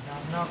 Oh my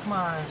god, no, come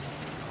on.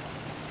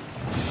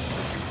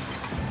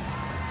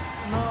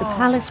 No. The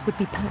palace would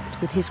be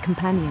packed with his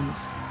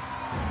companions.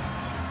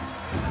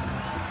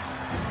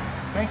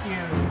 Thank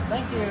you,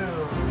 thank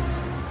you.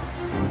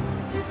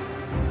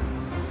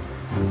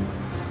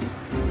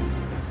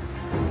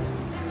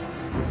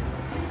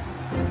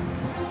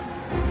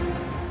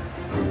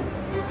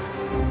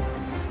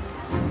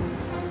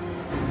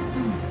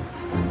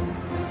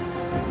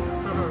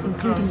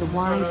 Including the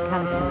wise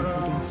Calico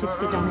who'd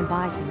insisted on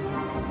advising him.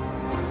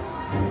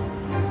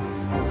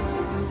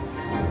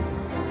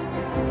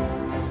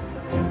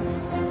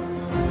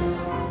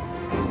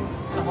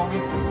 It's a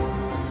homie.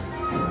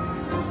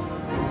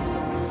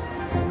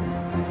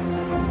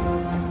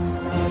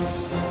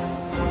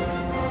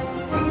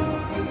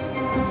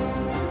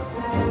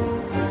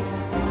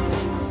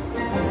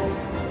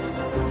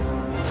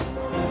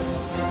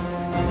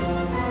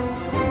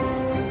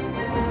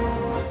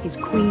 His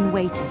queen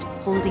waited,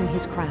 holding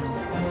his crown.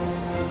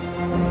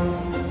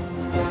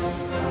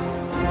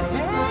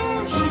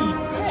 Damn, she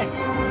thick.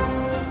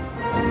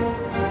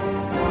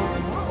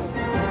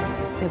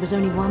 Whoa. There was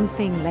only one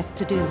thing left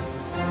to do.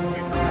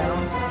 Get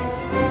crowned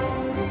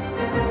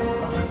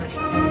king of the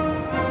fishes.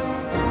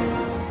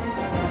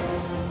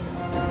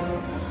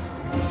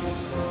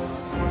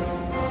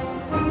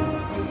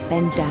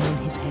 Bend down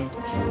his head.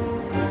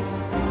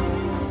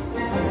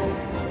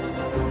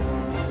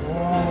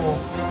 Whoa.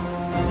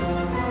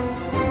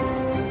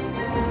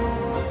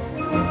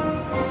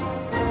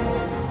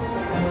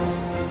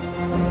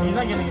 He's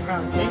not getting a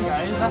crown king,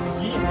 guys. That's a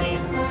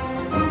guillotine.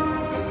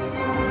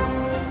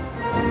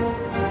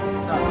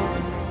 So.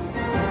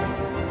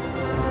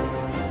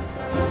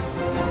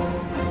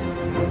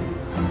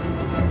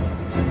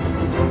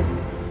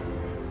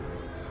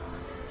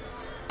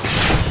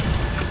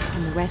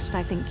 And the rest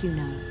I think you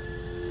know.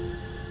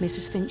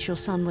 Mrs. Finch, your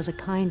son was a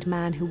kind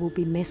man who will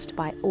be missed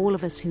by all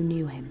of us who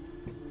knew him.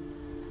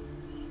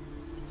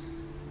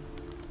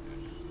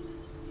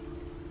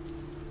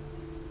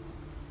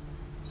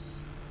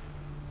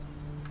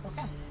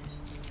 Okay.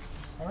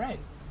 Alright.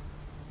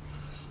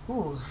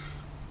 Ooh.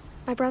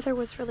 My brother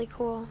was really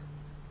cool.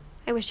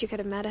 I wish you could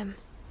have met him.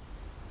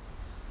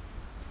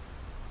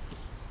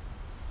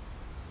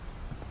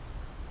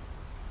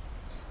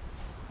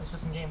 Let's play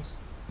some games.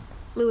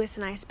 Lewis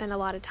and I spent a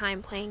lot of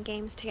time playing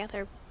games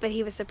together, but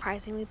he was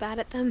surprisingly bad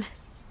at them.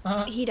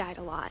 He died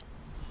a lot.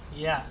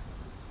 Yeah.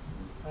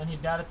 And he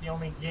died at the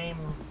only game.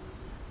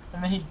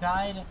 And then he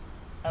died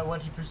at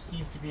what he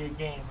perceived to be a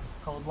game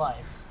called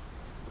life.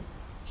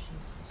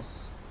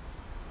 Jesus.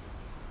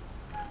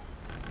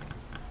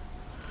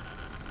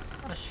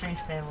 What a strange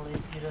family,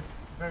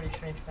 Edith. Very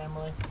strange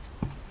family.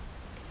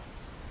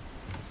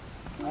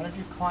 Why did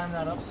you climb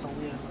that up so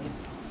weirdly?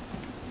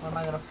 Or am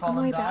I gonna fall On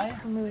the and way die?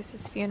 back from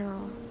Lewis's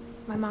funeral,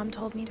 my mom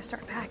told me to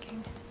start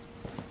packing.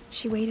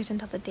 She waited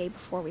until the day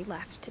before we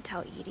left to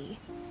tell Edie.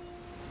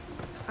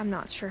 I'm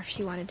not sure if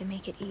she wanted to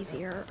make it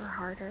easier or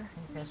harder.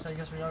 Okay, so I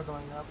guess we are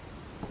going up.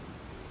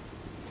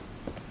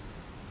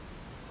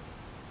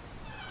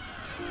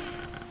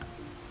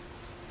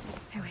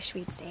 I wish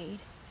we'd stayed.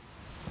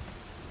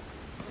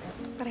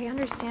 But I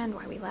understand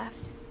why we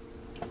left.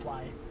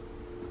 Why?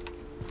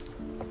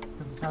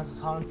 Because this house is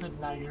haunted,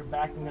 now you're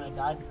back and gonna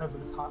die because of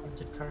his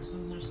haunted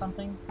curses or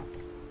something?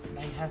 Can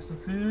I have some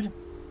food?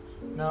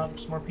 No,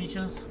 just more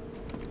peaches.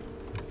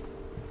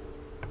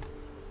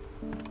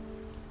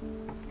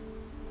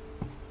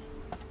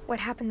 What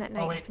happened that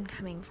night wait. had been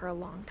coming for a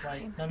long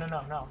time. Right.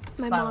 No.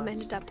 My Silence. mom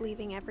ended up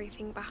leaving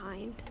everything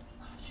behind.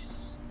 Oh,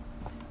 Jesus.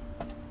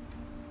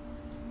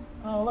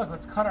 Oh, look,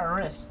 let's cut our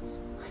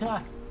wrists.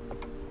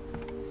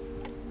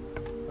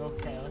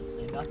 Okay, let's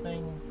see.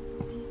 Nothing.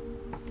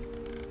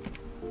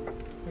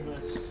 Look at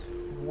this.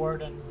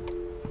 Warden.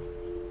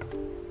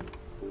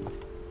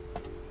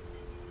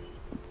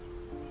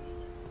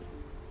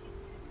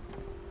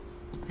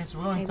 Okay, so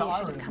we're going Maybe to you our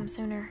should have room. come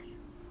sooner.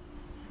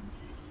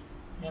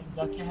 Yep,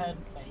 duck your head.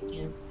 Thank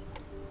you.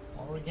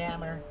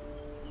 Origami.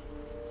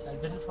 That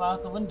didn't fly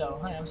out the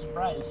window. Hey, I'm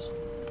surprised.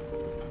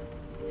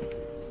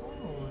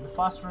 Oh, the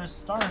phosphorus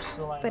star is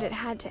still lighting But up. it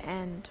had to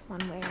end one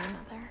way or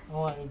another.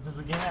 What, does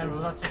the game end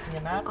without taking a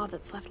nap? All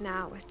that's left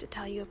now was to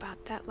tell you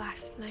about that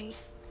last night.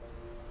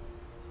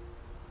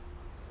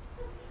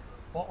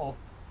 Uh-oh.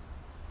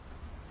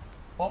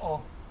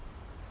 Uh-oh.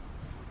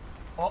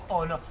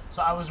 Uh-oh, no.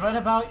 So I was right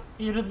about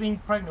Edith being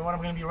pregnant. What,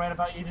 I'm going to be right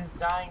about Edith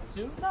dying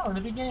too? No, in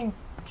the beginning,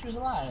 she was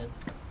alive.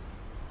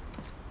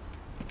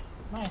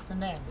 Nice and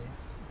dandy.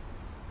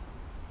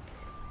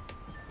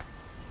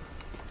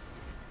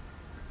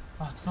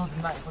 Oh, it was a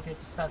knife. Okay,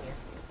 it's a feather.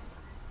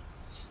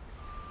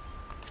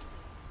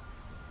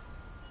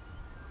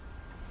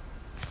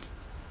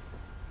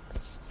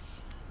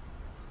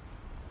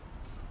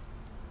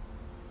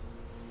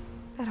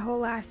 That whole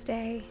last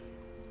day,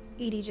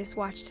 Edie just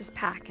watched us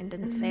pack and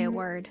didn't say a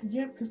word.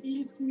 Yeah, because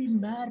Edith's going to be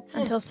mad pissed.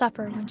 Until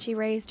supper, when she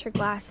raised her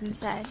glass and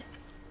said,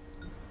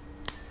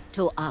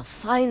 "To our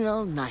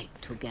final night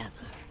together,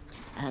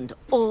 and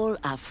all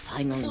our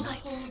final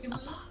nights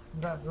apart."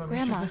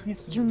 Grandma,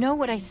 you know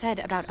what I said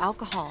about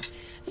alcohol.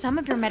 Some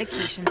of your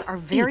medications are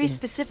very Edith,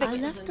 specific. I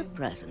left a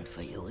present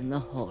for you in the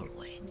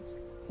hallway.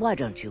 Why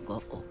don't you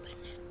go open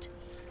it?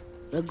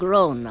 The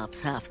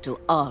grown-ups have to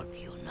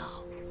argue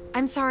now.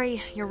 I'm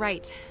sorry, you're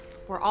right.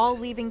 We're all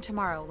leaving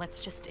tomorrow. Let's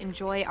just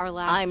enjoy our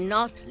last... I'm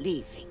not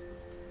leaving.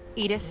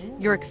 Edith,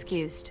 you're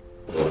excused.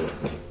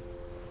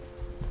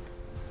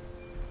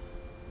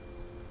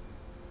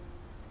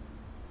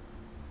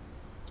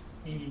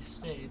 Edie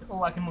stayed.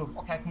 Oh, I can move.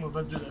 Okay, I can move.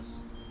 Let's do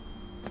this.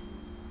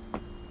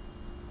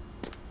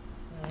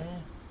 Okay.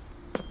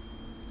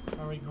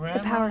 Are we grandma?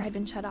 the power had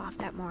been shut off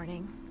that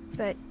morning,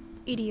 but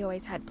Edie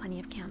always had plenty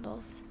of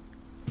candles.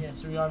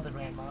 Yes, we are the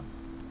grandma.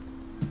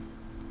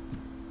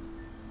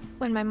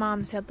 When my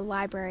mom sealed the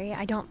library,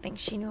 I don't think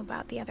she knew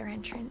about the other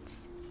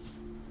entrance.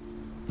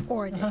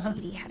 Or that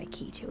Edie had a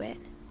key to it.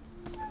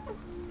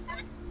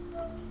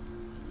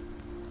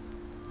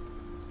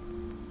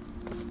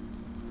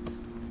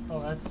 Oh,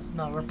 that's...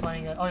 No, we're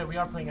playing... Oh, yeah, we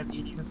are playing as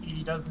Edie, because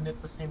Edie does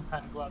knit the same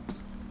kind of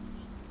gloves.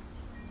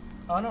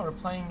 Oh, no, we're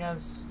playing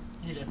as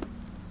Edith,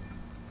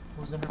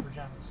 who's in her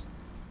pajamas.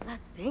 That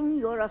thing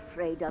you're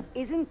afraid of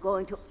isn't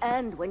going to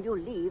end when you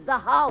leave the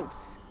house.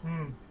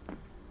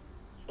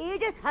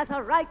 Edith has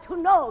a right to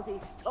know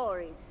these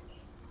stories.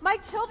 My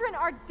children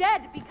are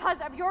dead because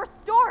of your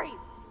stories.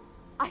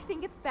 I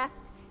think it's best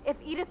if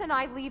Edith and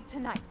I leave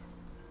tonight.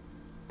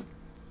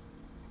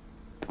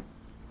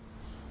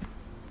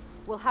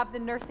 We'll have the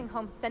nursing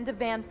home send a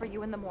van for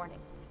you in the morning.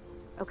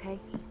 Okay?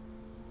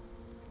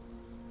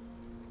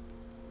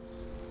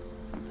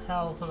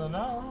 Hell to the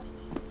no.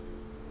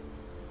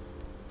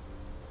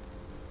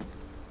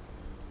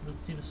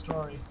 Let's see the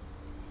story.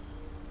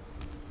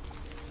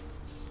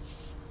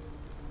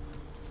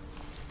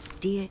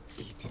 Dear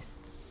Edith,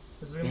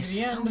 This is gonna be there's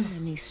the so end.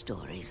 many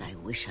stories I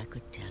wish I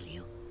could tell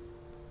you,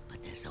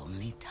 but there's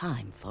only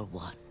time for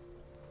one.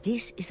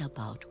 This is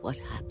about what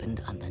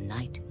happened on the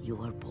night you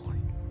were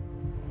born.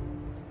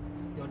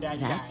 Your dad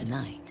That died.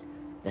 night,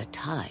 the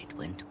tide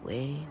went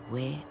way,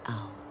 way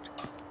out.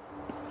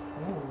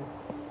 Ooh.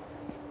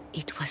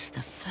 It was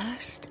the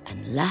first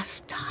and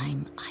last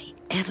time I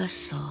ever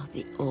saw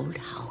the old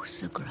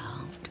house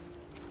aground.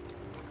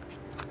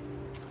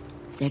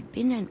 There'd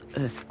been an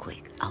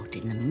earthquake out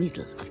in the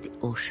middle of the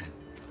ocean.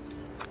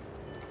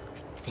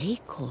 They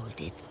called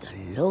it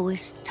the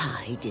lowest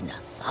tide in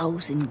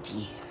 1,000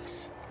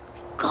 years.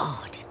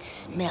 God, it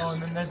smelled Oh,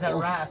 and then there's that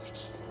awful.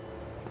 raft.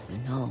 You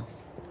know,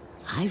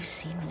 I've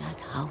seen that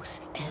house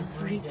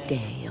every Every day.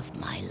 day of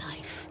my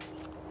life.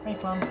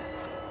 Thanks, Mom.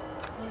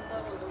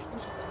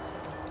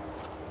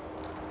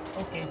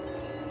 Okay.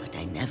 But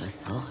I never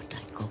thought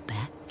I'd go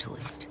back to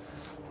it.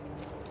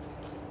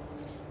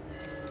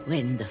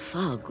 When the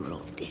fog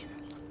rolled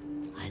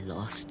in, I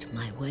lost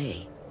my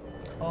way.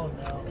 Oh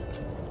no.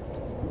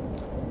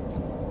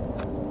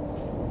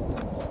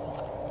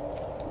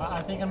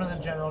 I think I'm in the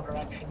general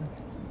direction.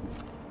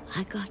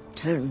 I got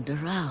turned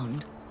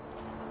around.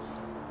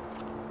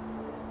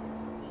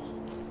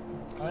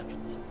 What?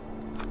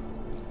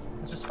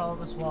 Let's just follow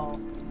this wall.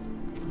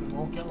 We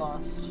won't get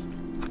lost.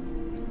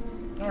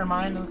 Never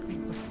mind, it looks like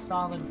it's a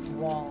solid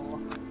wall.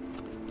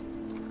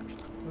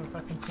 What if I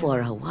continue?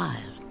 For a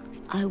while,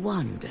 I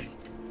wandered.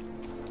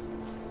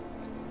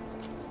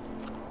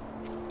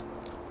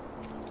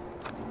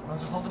 I'll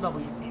just hold the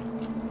W key.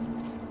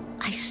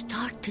 I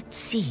started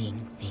seeing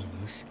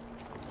things.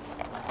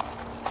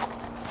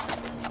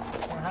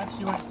 Perhaps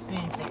you weren't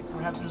seeing things.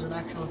 Perhaps there's an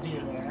actual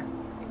deer there.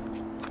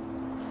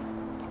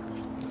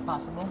 It's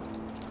possible.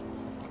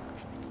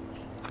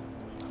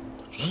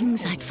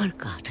 Things I'd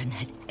forgotten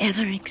had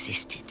ever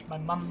existed. My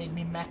mom made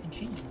me mac and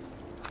cheese.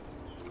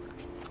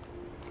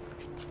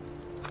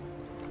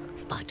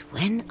 But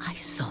when I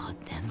saw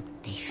them,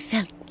 they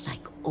felt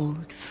like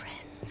old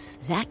friends.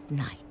 That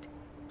night,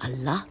 a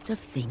lot of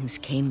things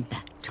came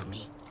back to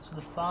me. So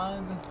the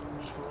fog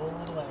just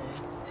rolled away.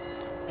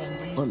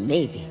 And Or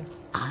maybe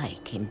I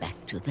came back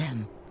to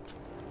them.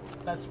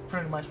 That's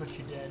pretty much what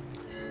you did.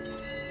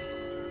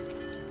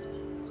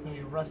 It's gonna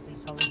be rusty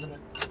as hell, isn't it?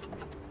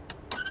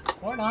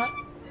 Or not.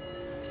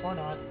 Or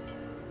not.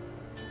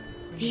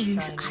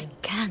 Things I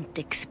can't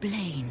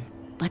explain,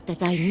 but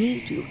that I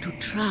need you to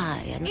try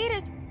and...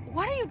 Edith,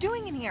 what are you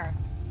doing in here?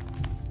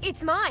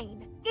 It's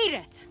mine.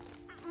 Edith!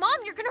 Mom,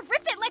 you're gonna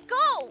rip it! Let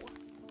go!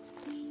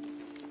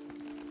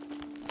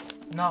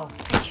 No.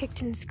 I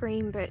kicked and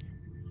screamed, but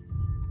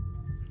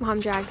Mom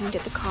dragged me to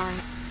the car.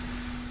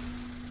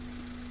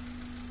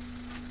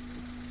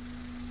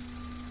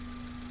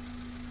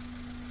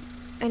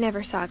 I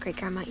never saw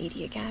Great-Grandma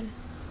Edie again.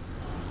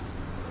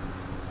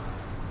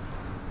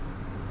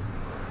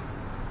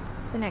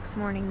 The next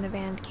morning, the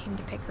van came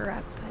to pick her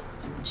up,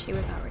 but she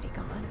was already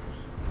gone.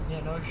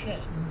 Yeah, no shit.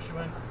 She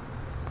went...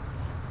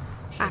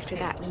 After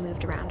that, we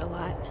moved around a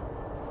lot.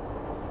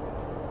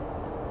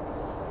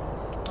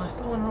 I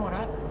still want to know what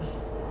happened.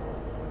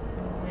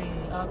 Way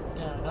up,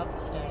 down, up,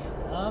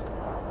 down,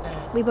 up,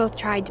 down. We both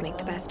tried to make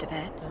the best of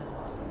it.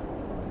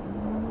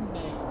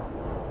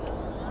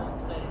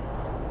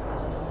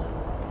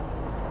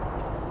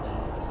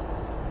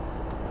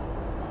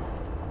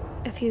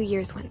 A few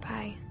years went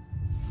by.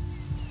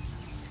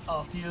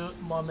 A few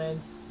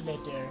moments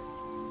later.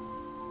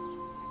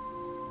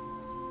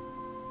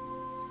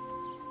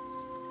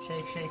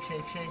 Shake, shake,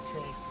 shake, shake,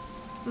 shake.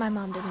 My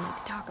mom didn't like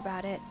to talk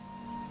about it.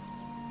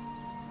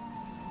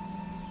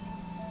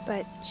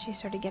 But she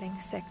started getting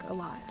sick a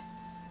lot.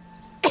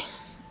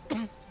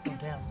 Oh,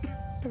 damn.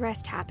 The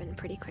rest happened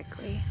pretty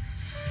quickly.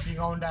 She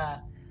gonna die.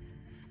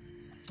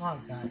 Oh,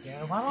 god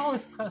damn. Why do I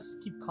always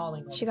keep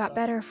calling all She this got stuff?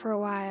 better for a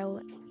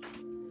while.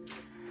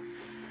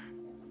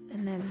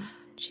 And then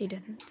she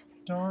didn't.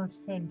 Edith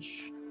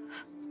Finch.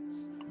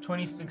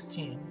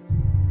 2016.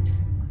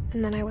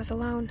 And then I was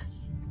alone.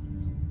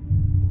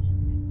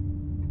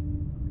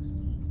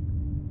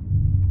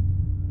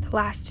 The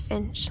last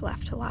Finch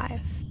left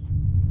alive.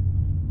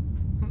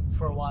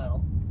 For a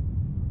while.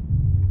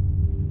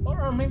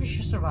 Or maybe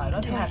she survived.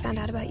 Until I found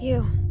out about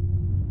you.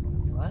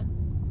 What?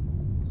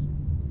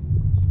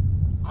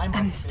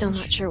 I'm still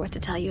not sure what to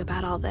tell you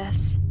about all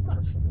this. Not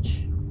a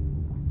Finch.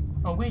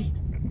 Oh, wait.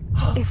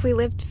 If we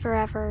lived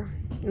forever,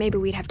 maybe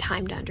we'd have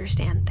time to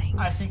understand things.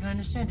 I think I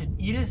understand it.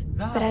 Edith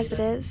died. But as it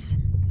is,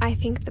 I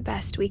think the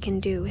best we can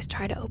do is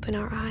try to open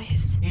our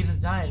eyes.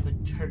 Edith died,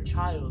 but her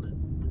child.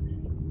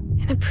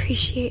 And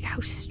appreciate how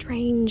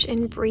strange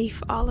and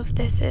brief all of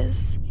this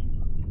is.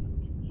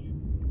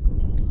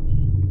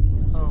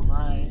 Oh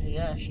my,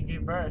 yeah, she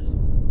gave birth.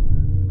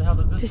 What the hell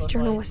does this This look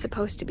journal like? was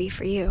supposed to be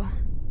for you.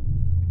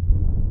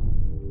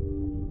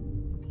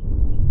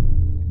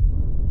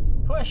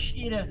 Push,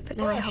 Edith, But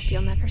now I hope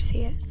you'll never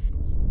see it.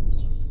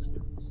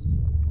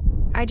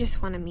 I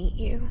just want to meet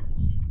you.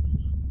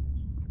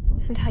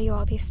 And tell you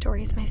all these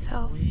stories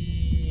myself.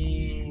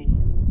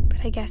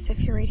 But I guess if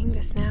you're reading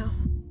this now,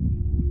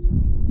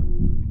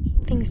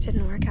 things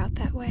didn't work out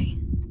that way.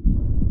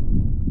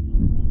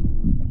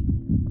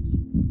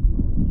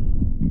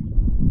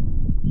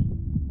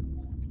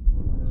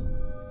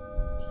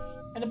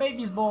 And a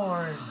baby's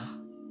born.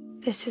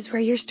 This is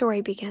where your story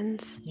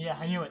begins. Yeah,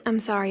 I knew it. I'm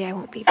sorry I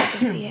won't be there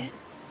to see it.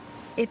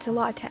 It's a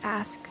lot to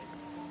ask,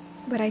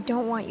 but I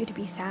don't want you to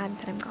be sad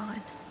that I'm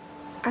gone.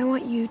 I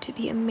want you to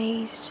be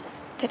amazed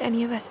that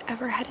any of us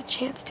ever had a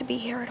chance to be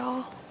here at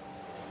all.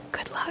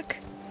 Good luck.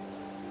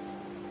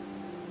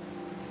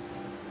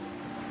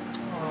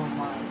 Oh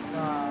my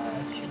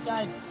god. She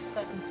died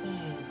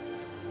 17.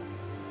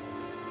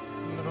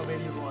 Little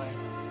baby boy.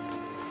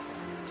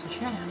 So she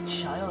had a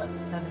child at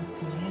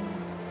 17?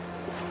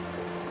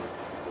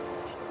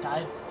 She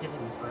died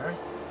giving birth?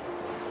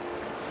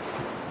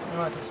 You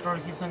know what, the story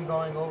keeps on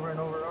going over and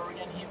over and over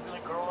again. He's gonna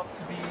grow up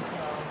to be, you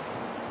know...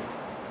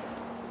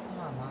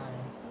 Oh my.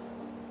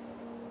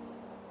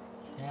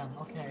 Damn,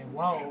 okay.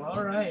 Whoa,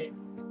 alright.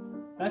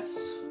 That's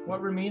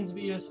what remains of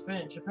Edith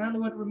Finch.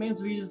 Apparently what remains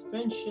of Edith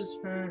Finch is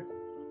her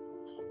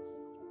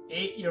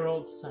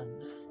 8-year-old son.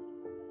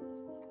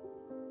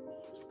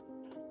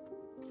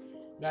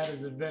 That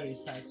is a very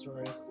sad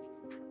story.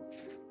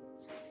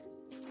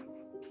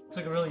 It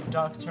took a really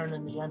dark turn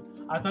in the end.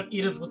 I thought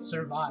Edith would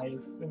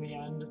survive in the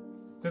end.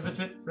 Because if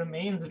it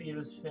remains of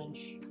Edith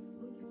Finch...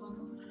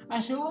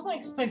 Actually, I wasn't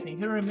expecting.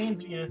 If it remains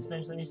of Edith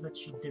Finch, that means that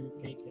she didn't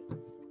make it.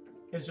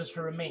 It's just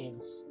her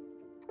remains.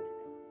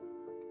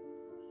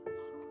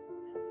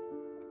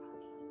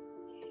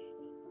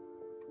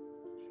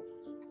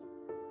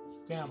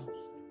 Damn.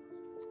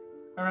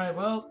 Alright,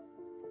 well...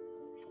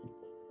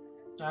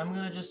 I'm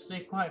gonna just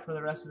stay quiet for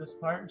the rest of this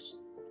part.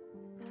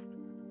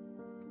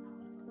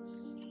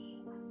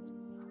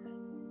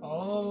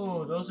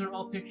 Oh, those are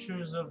all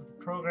pictures of the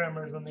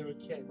programmers when they were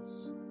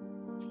kids.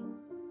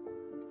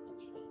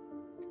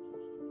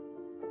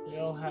 They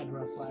all had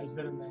rough lives,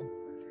 didn't they?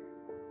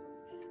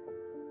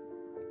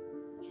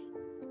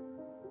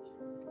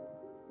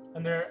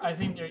 And I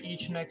think they're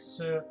each next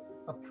to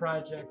a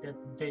project that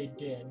they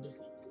did.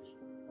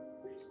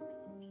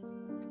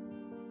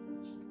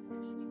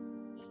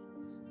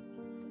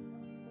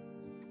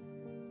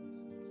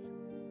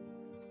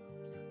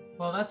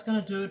 Well, that's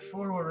gonna do it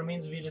for What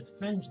Remains of Edith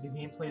Finch. The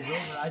gameplay's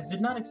over. I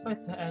did not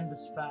expect to end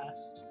this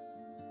fast.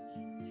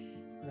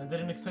 And I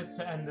didn't expect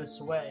to end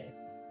this way.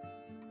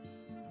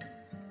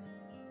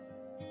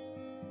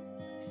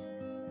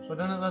 But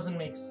then it doesn't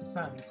make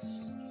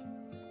sense.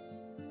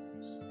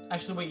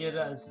 Actually, wait, it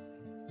does.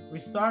 We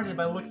started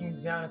by looking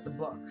down at the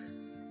book.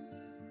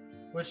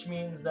 Which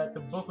means that the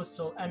book was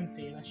still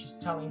empty and that she's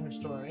telling her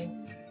story.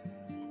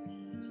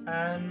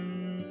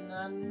 And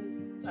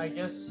then I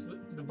guess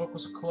the book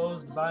was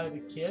closed by the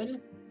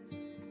kid.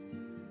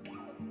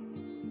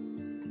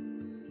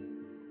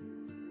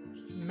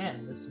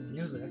 Man, this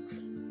music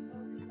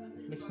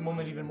makes the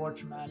moment even more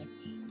traumatic.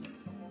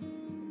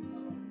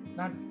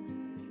 Not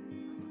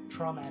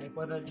traumatic,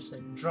 what did I just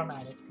say?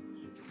 Dramatic.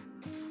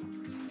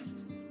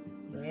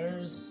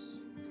 There's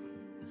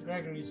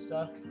Gregory's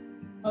stuff.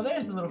 Oh,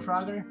 there's the little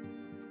Frogger.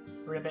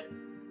 Ribbit.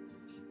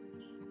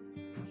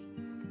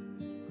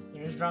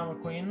 There's Drama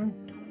Queen.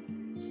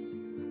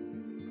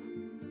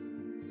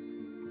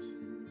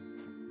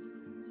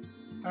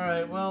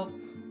 Alright, well,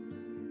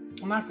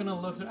 I'm not gonna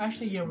look through.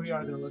 Actually, yeah, we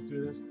are gonna look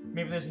through this.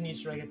 Maybe there's an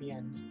Easter egg at the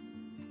end.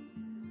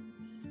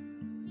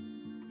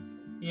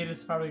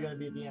 Edith's probably gonna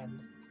be at the end.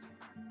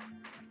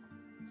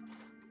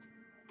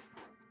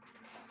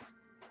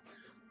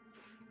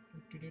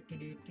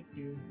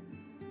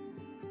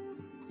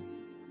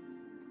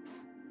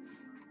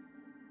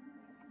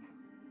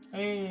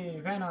 Hey,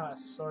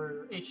 Vanos,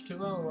 or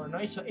H2O, or no,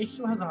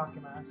 H2O has a hockey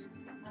mask.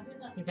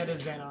 I think that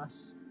is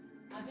Vanos.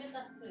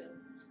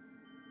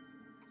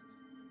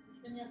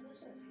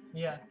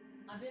 Yeah.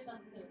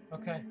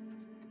 Okay.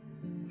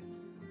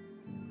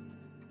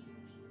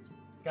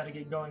 Gotta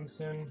get going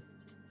soon.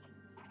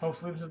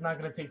 Hopefully this is not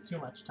gonna take too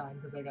much time,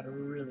 because I gotta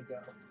really go.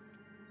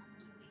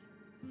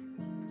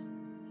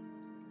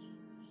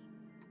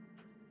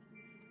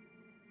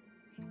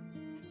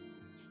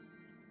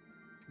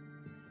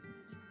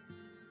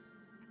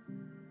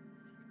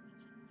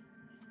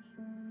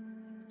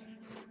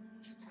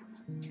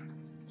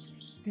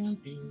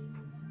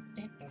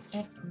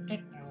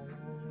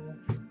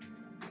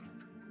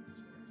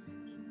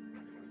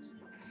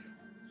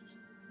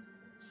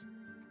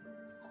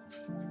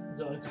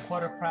 So it's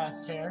quarter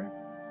past here,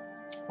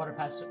 quarter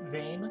past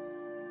vein.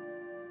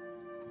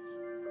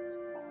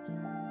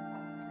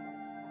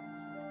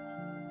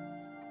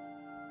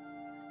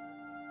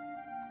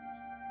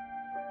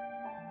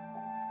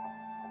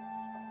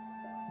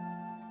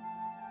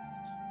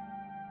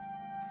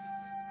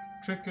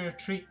 Trick or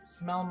treat,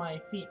 smell my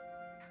feet.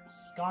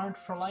 Scarred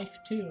for life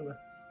too.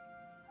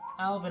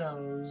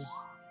 Albinos.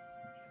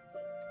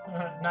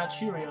 Not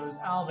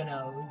Cheerios,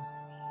 Albinos.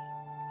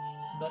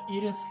 The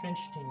Edith Finch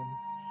team.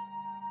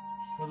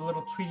 With a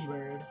little Tweety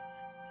bird.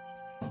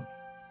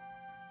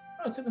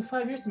 Oh, it took them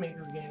 5 years to make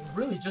this game.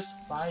 Really, just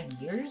 5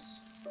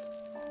 years?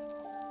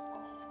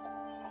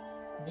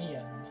 The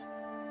end.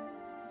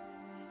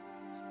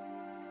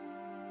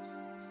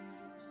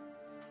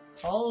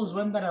 All is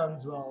when that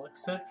ends well,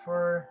 except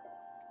for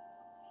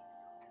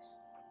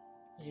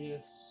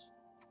Edith's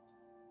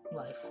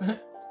life,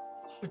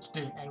 which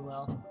didn't end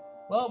well.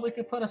 Well, we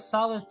could put a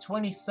solid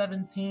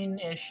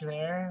 2017-ish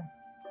there.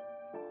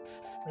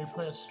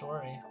 Replay a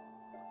story.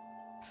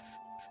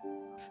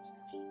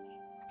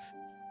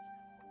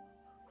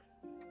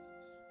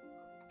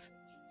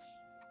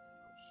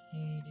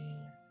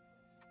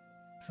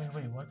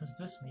 Wait, what does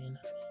this mean?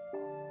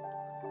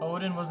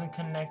 Odin wasn't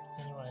connected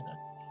to anyone.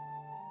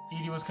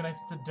 Edie was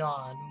connected to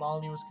Dawn.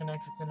 Molly was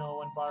connected to no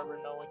one. Barbara,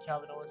 no one.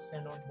 Calvin, no one.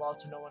 Sam, no one.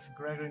 Walter, no one.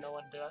 Gregory, no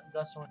one.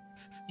 Gus, no one.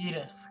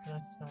 Edith,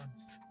 connected to no one.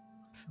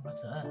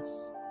 What's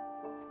this?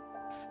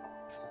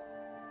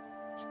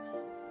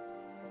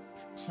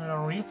 I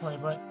don't replay,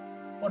 but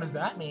what does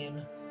that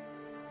mean?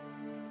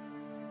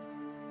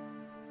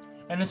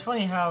 And it's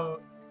funny how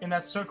in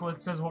that circle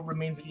it says what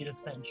remains of Edith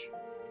Finch.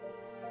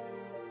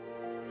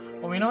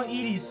 Well, we know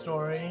Edie's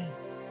story,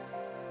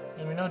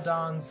 and we know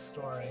Dawn's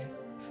story.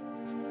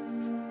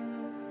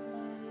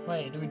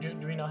 Wait, do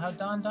we know how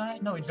Dawn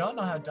died? No, we don't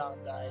know how Dawn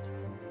died.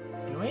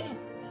 Do we?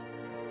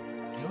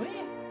 Do we?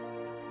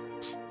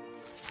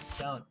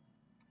 Don't.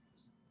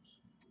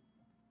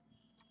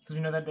 Because we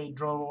know that they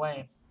drove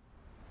away.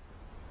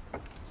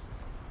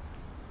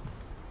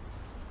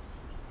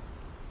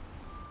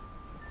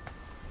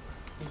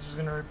 He's just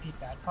gonna repeat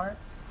that part?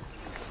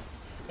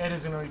 It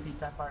is gonna repeat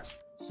that part.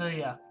 So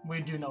yeah,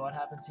 we do know what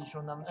happens to each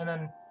one of them. And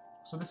then,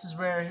 so this is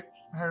where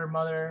her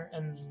mother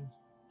and,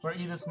 where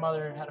Edith's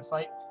mother had a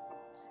fight.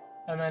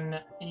 and then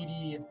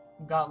Edie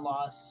got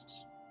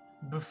lost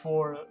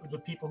before the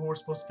people who were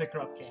supposed to pick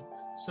her up came.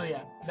 So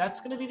yeah,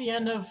 that's gonna be the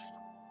end of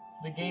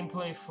the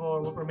gameplay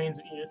for What Remains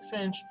of Edith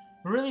Finch.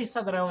 Really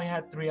sad that I only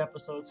had 3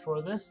 episodes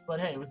for this, but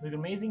hey, it was an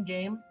amazing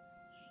game,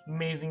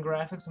 amazing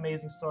graphics,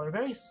 amazing story,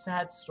 very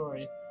sad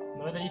story.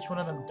 The way that each one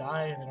of them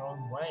died in their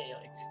own way,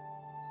 like,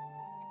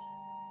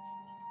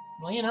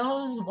 well, you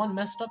know, one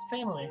messed up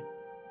family.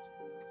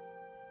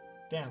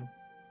 Damn.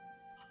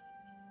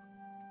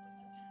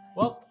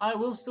 Well, I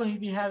will still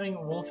be having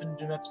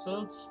WolfenDoom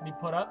episodes be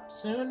put up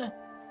soon.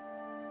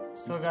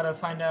 Still gotta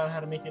find out how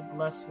to make it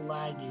less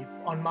laggy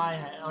on my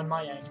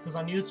end, because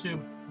on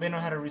YouTube they know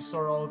how to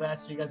restore all of that,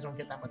 so you guys don't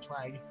get that much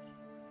lag.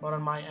 But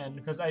on my end,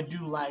 because I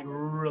do lag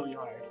really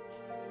hard.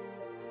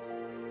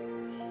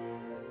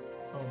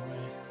 Oh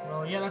my.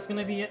 Well, yeah, that's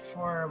gonna be it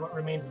for What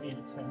Remains of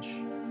Edith Finch.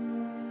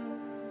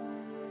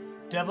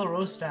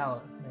 DevilRoast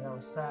out. Man, that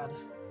was sad.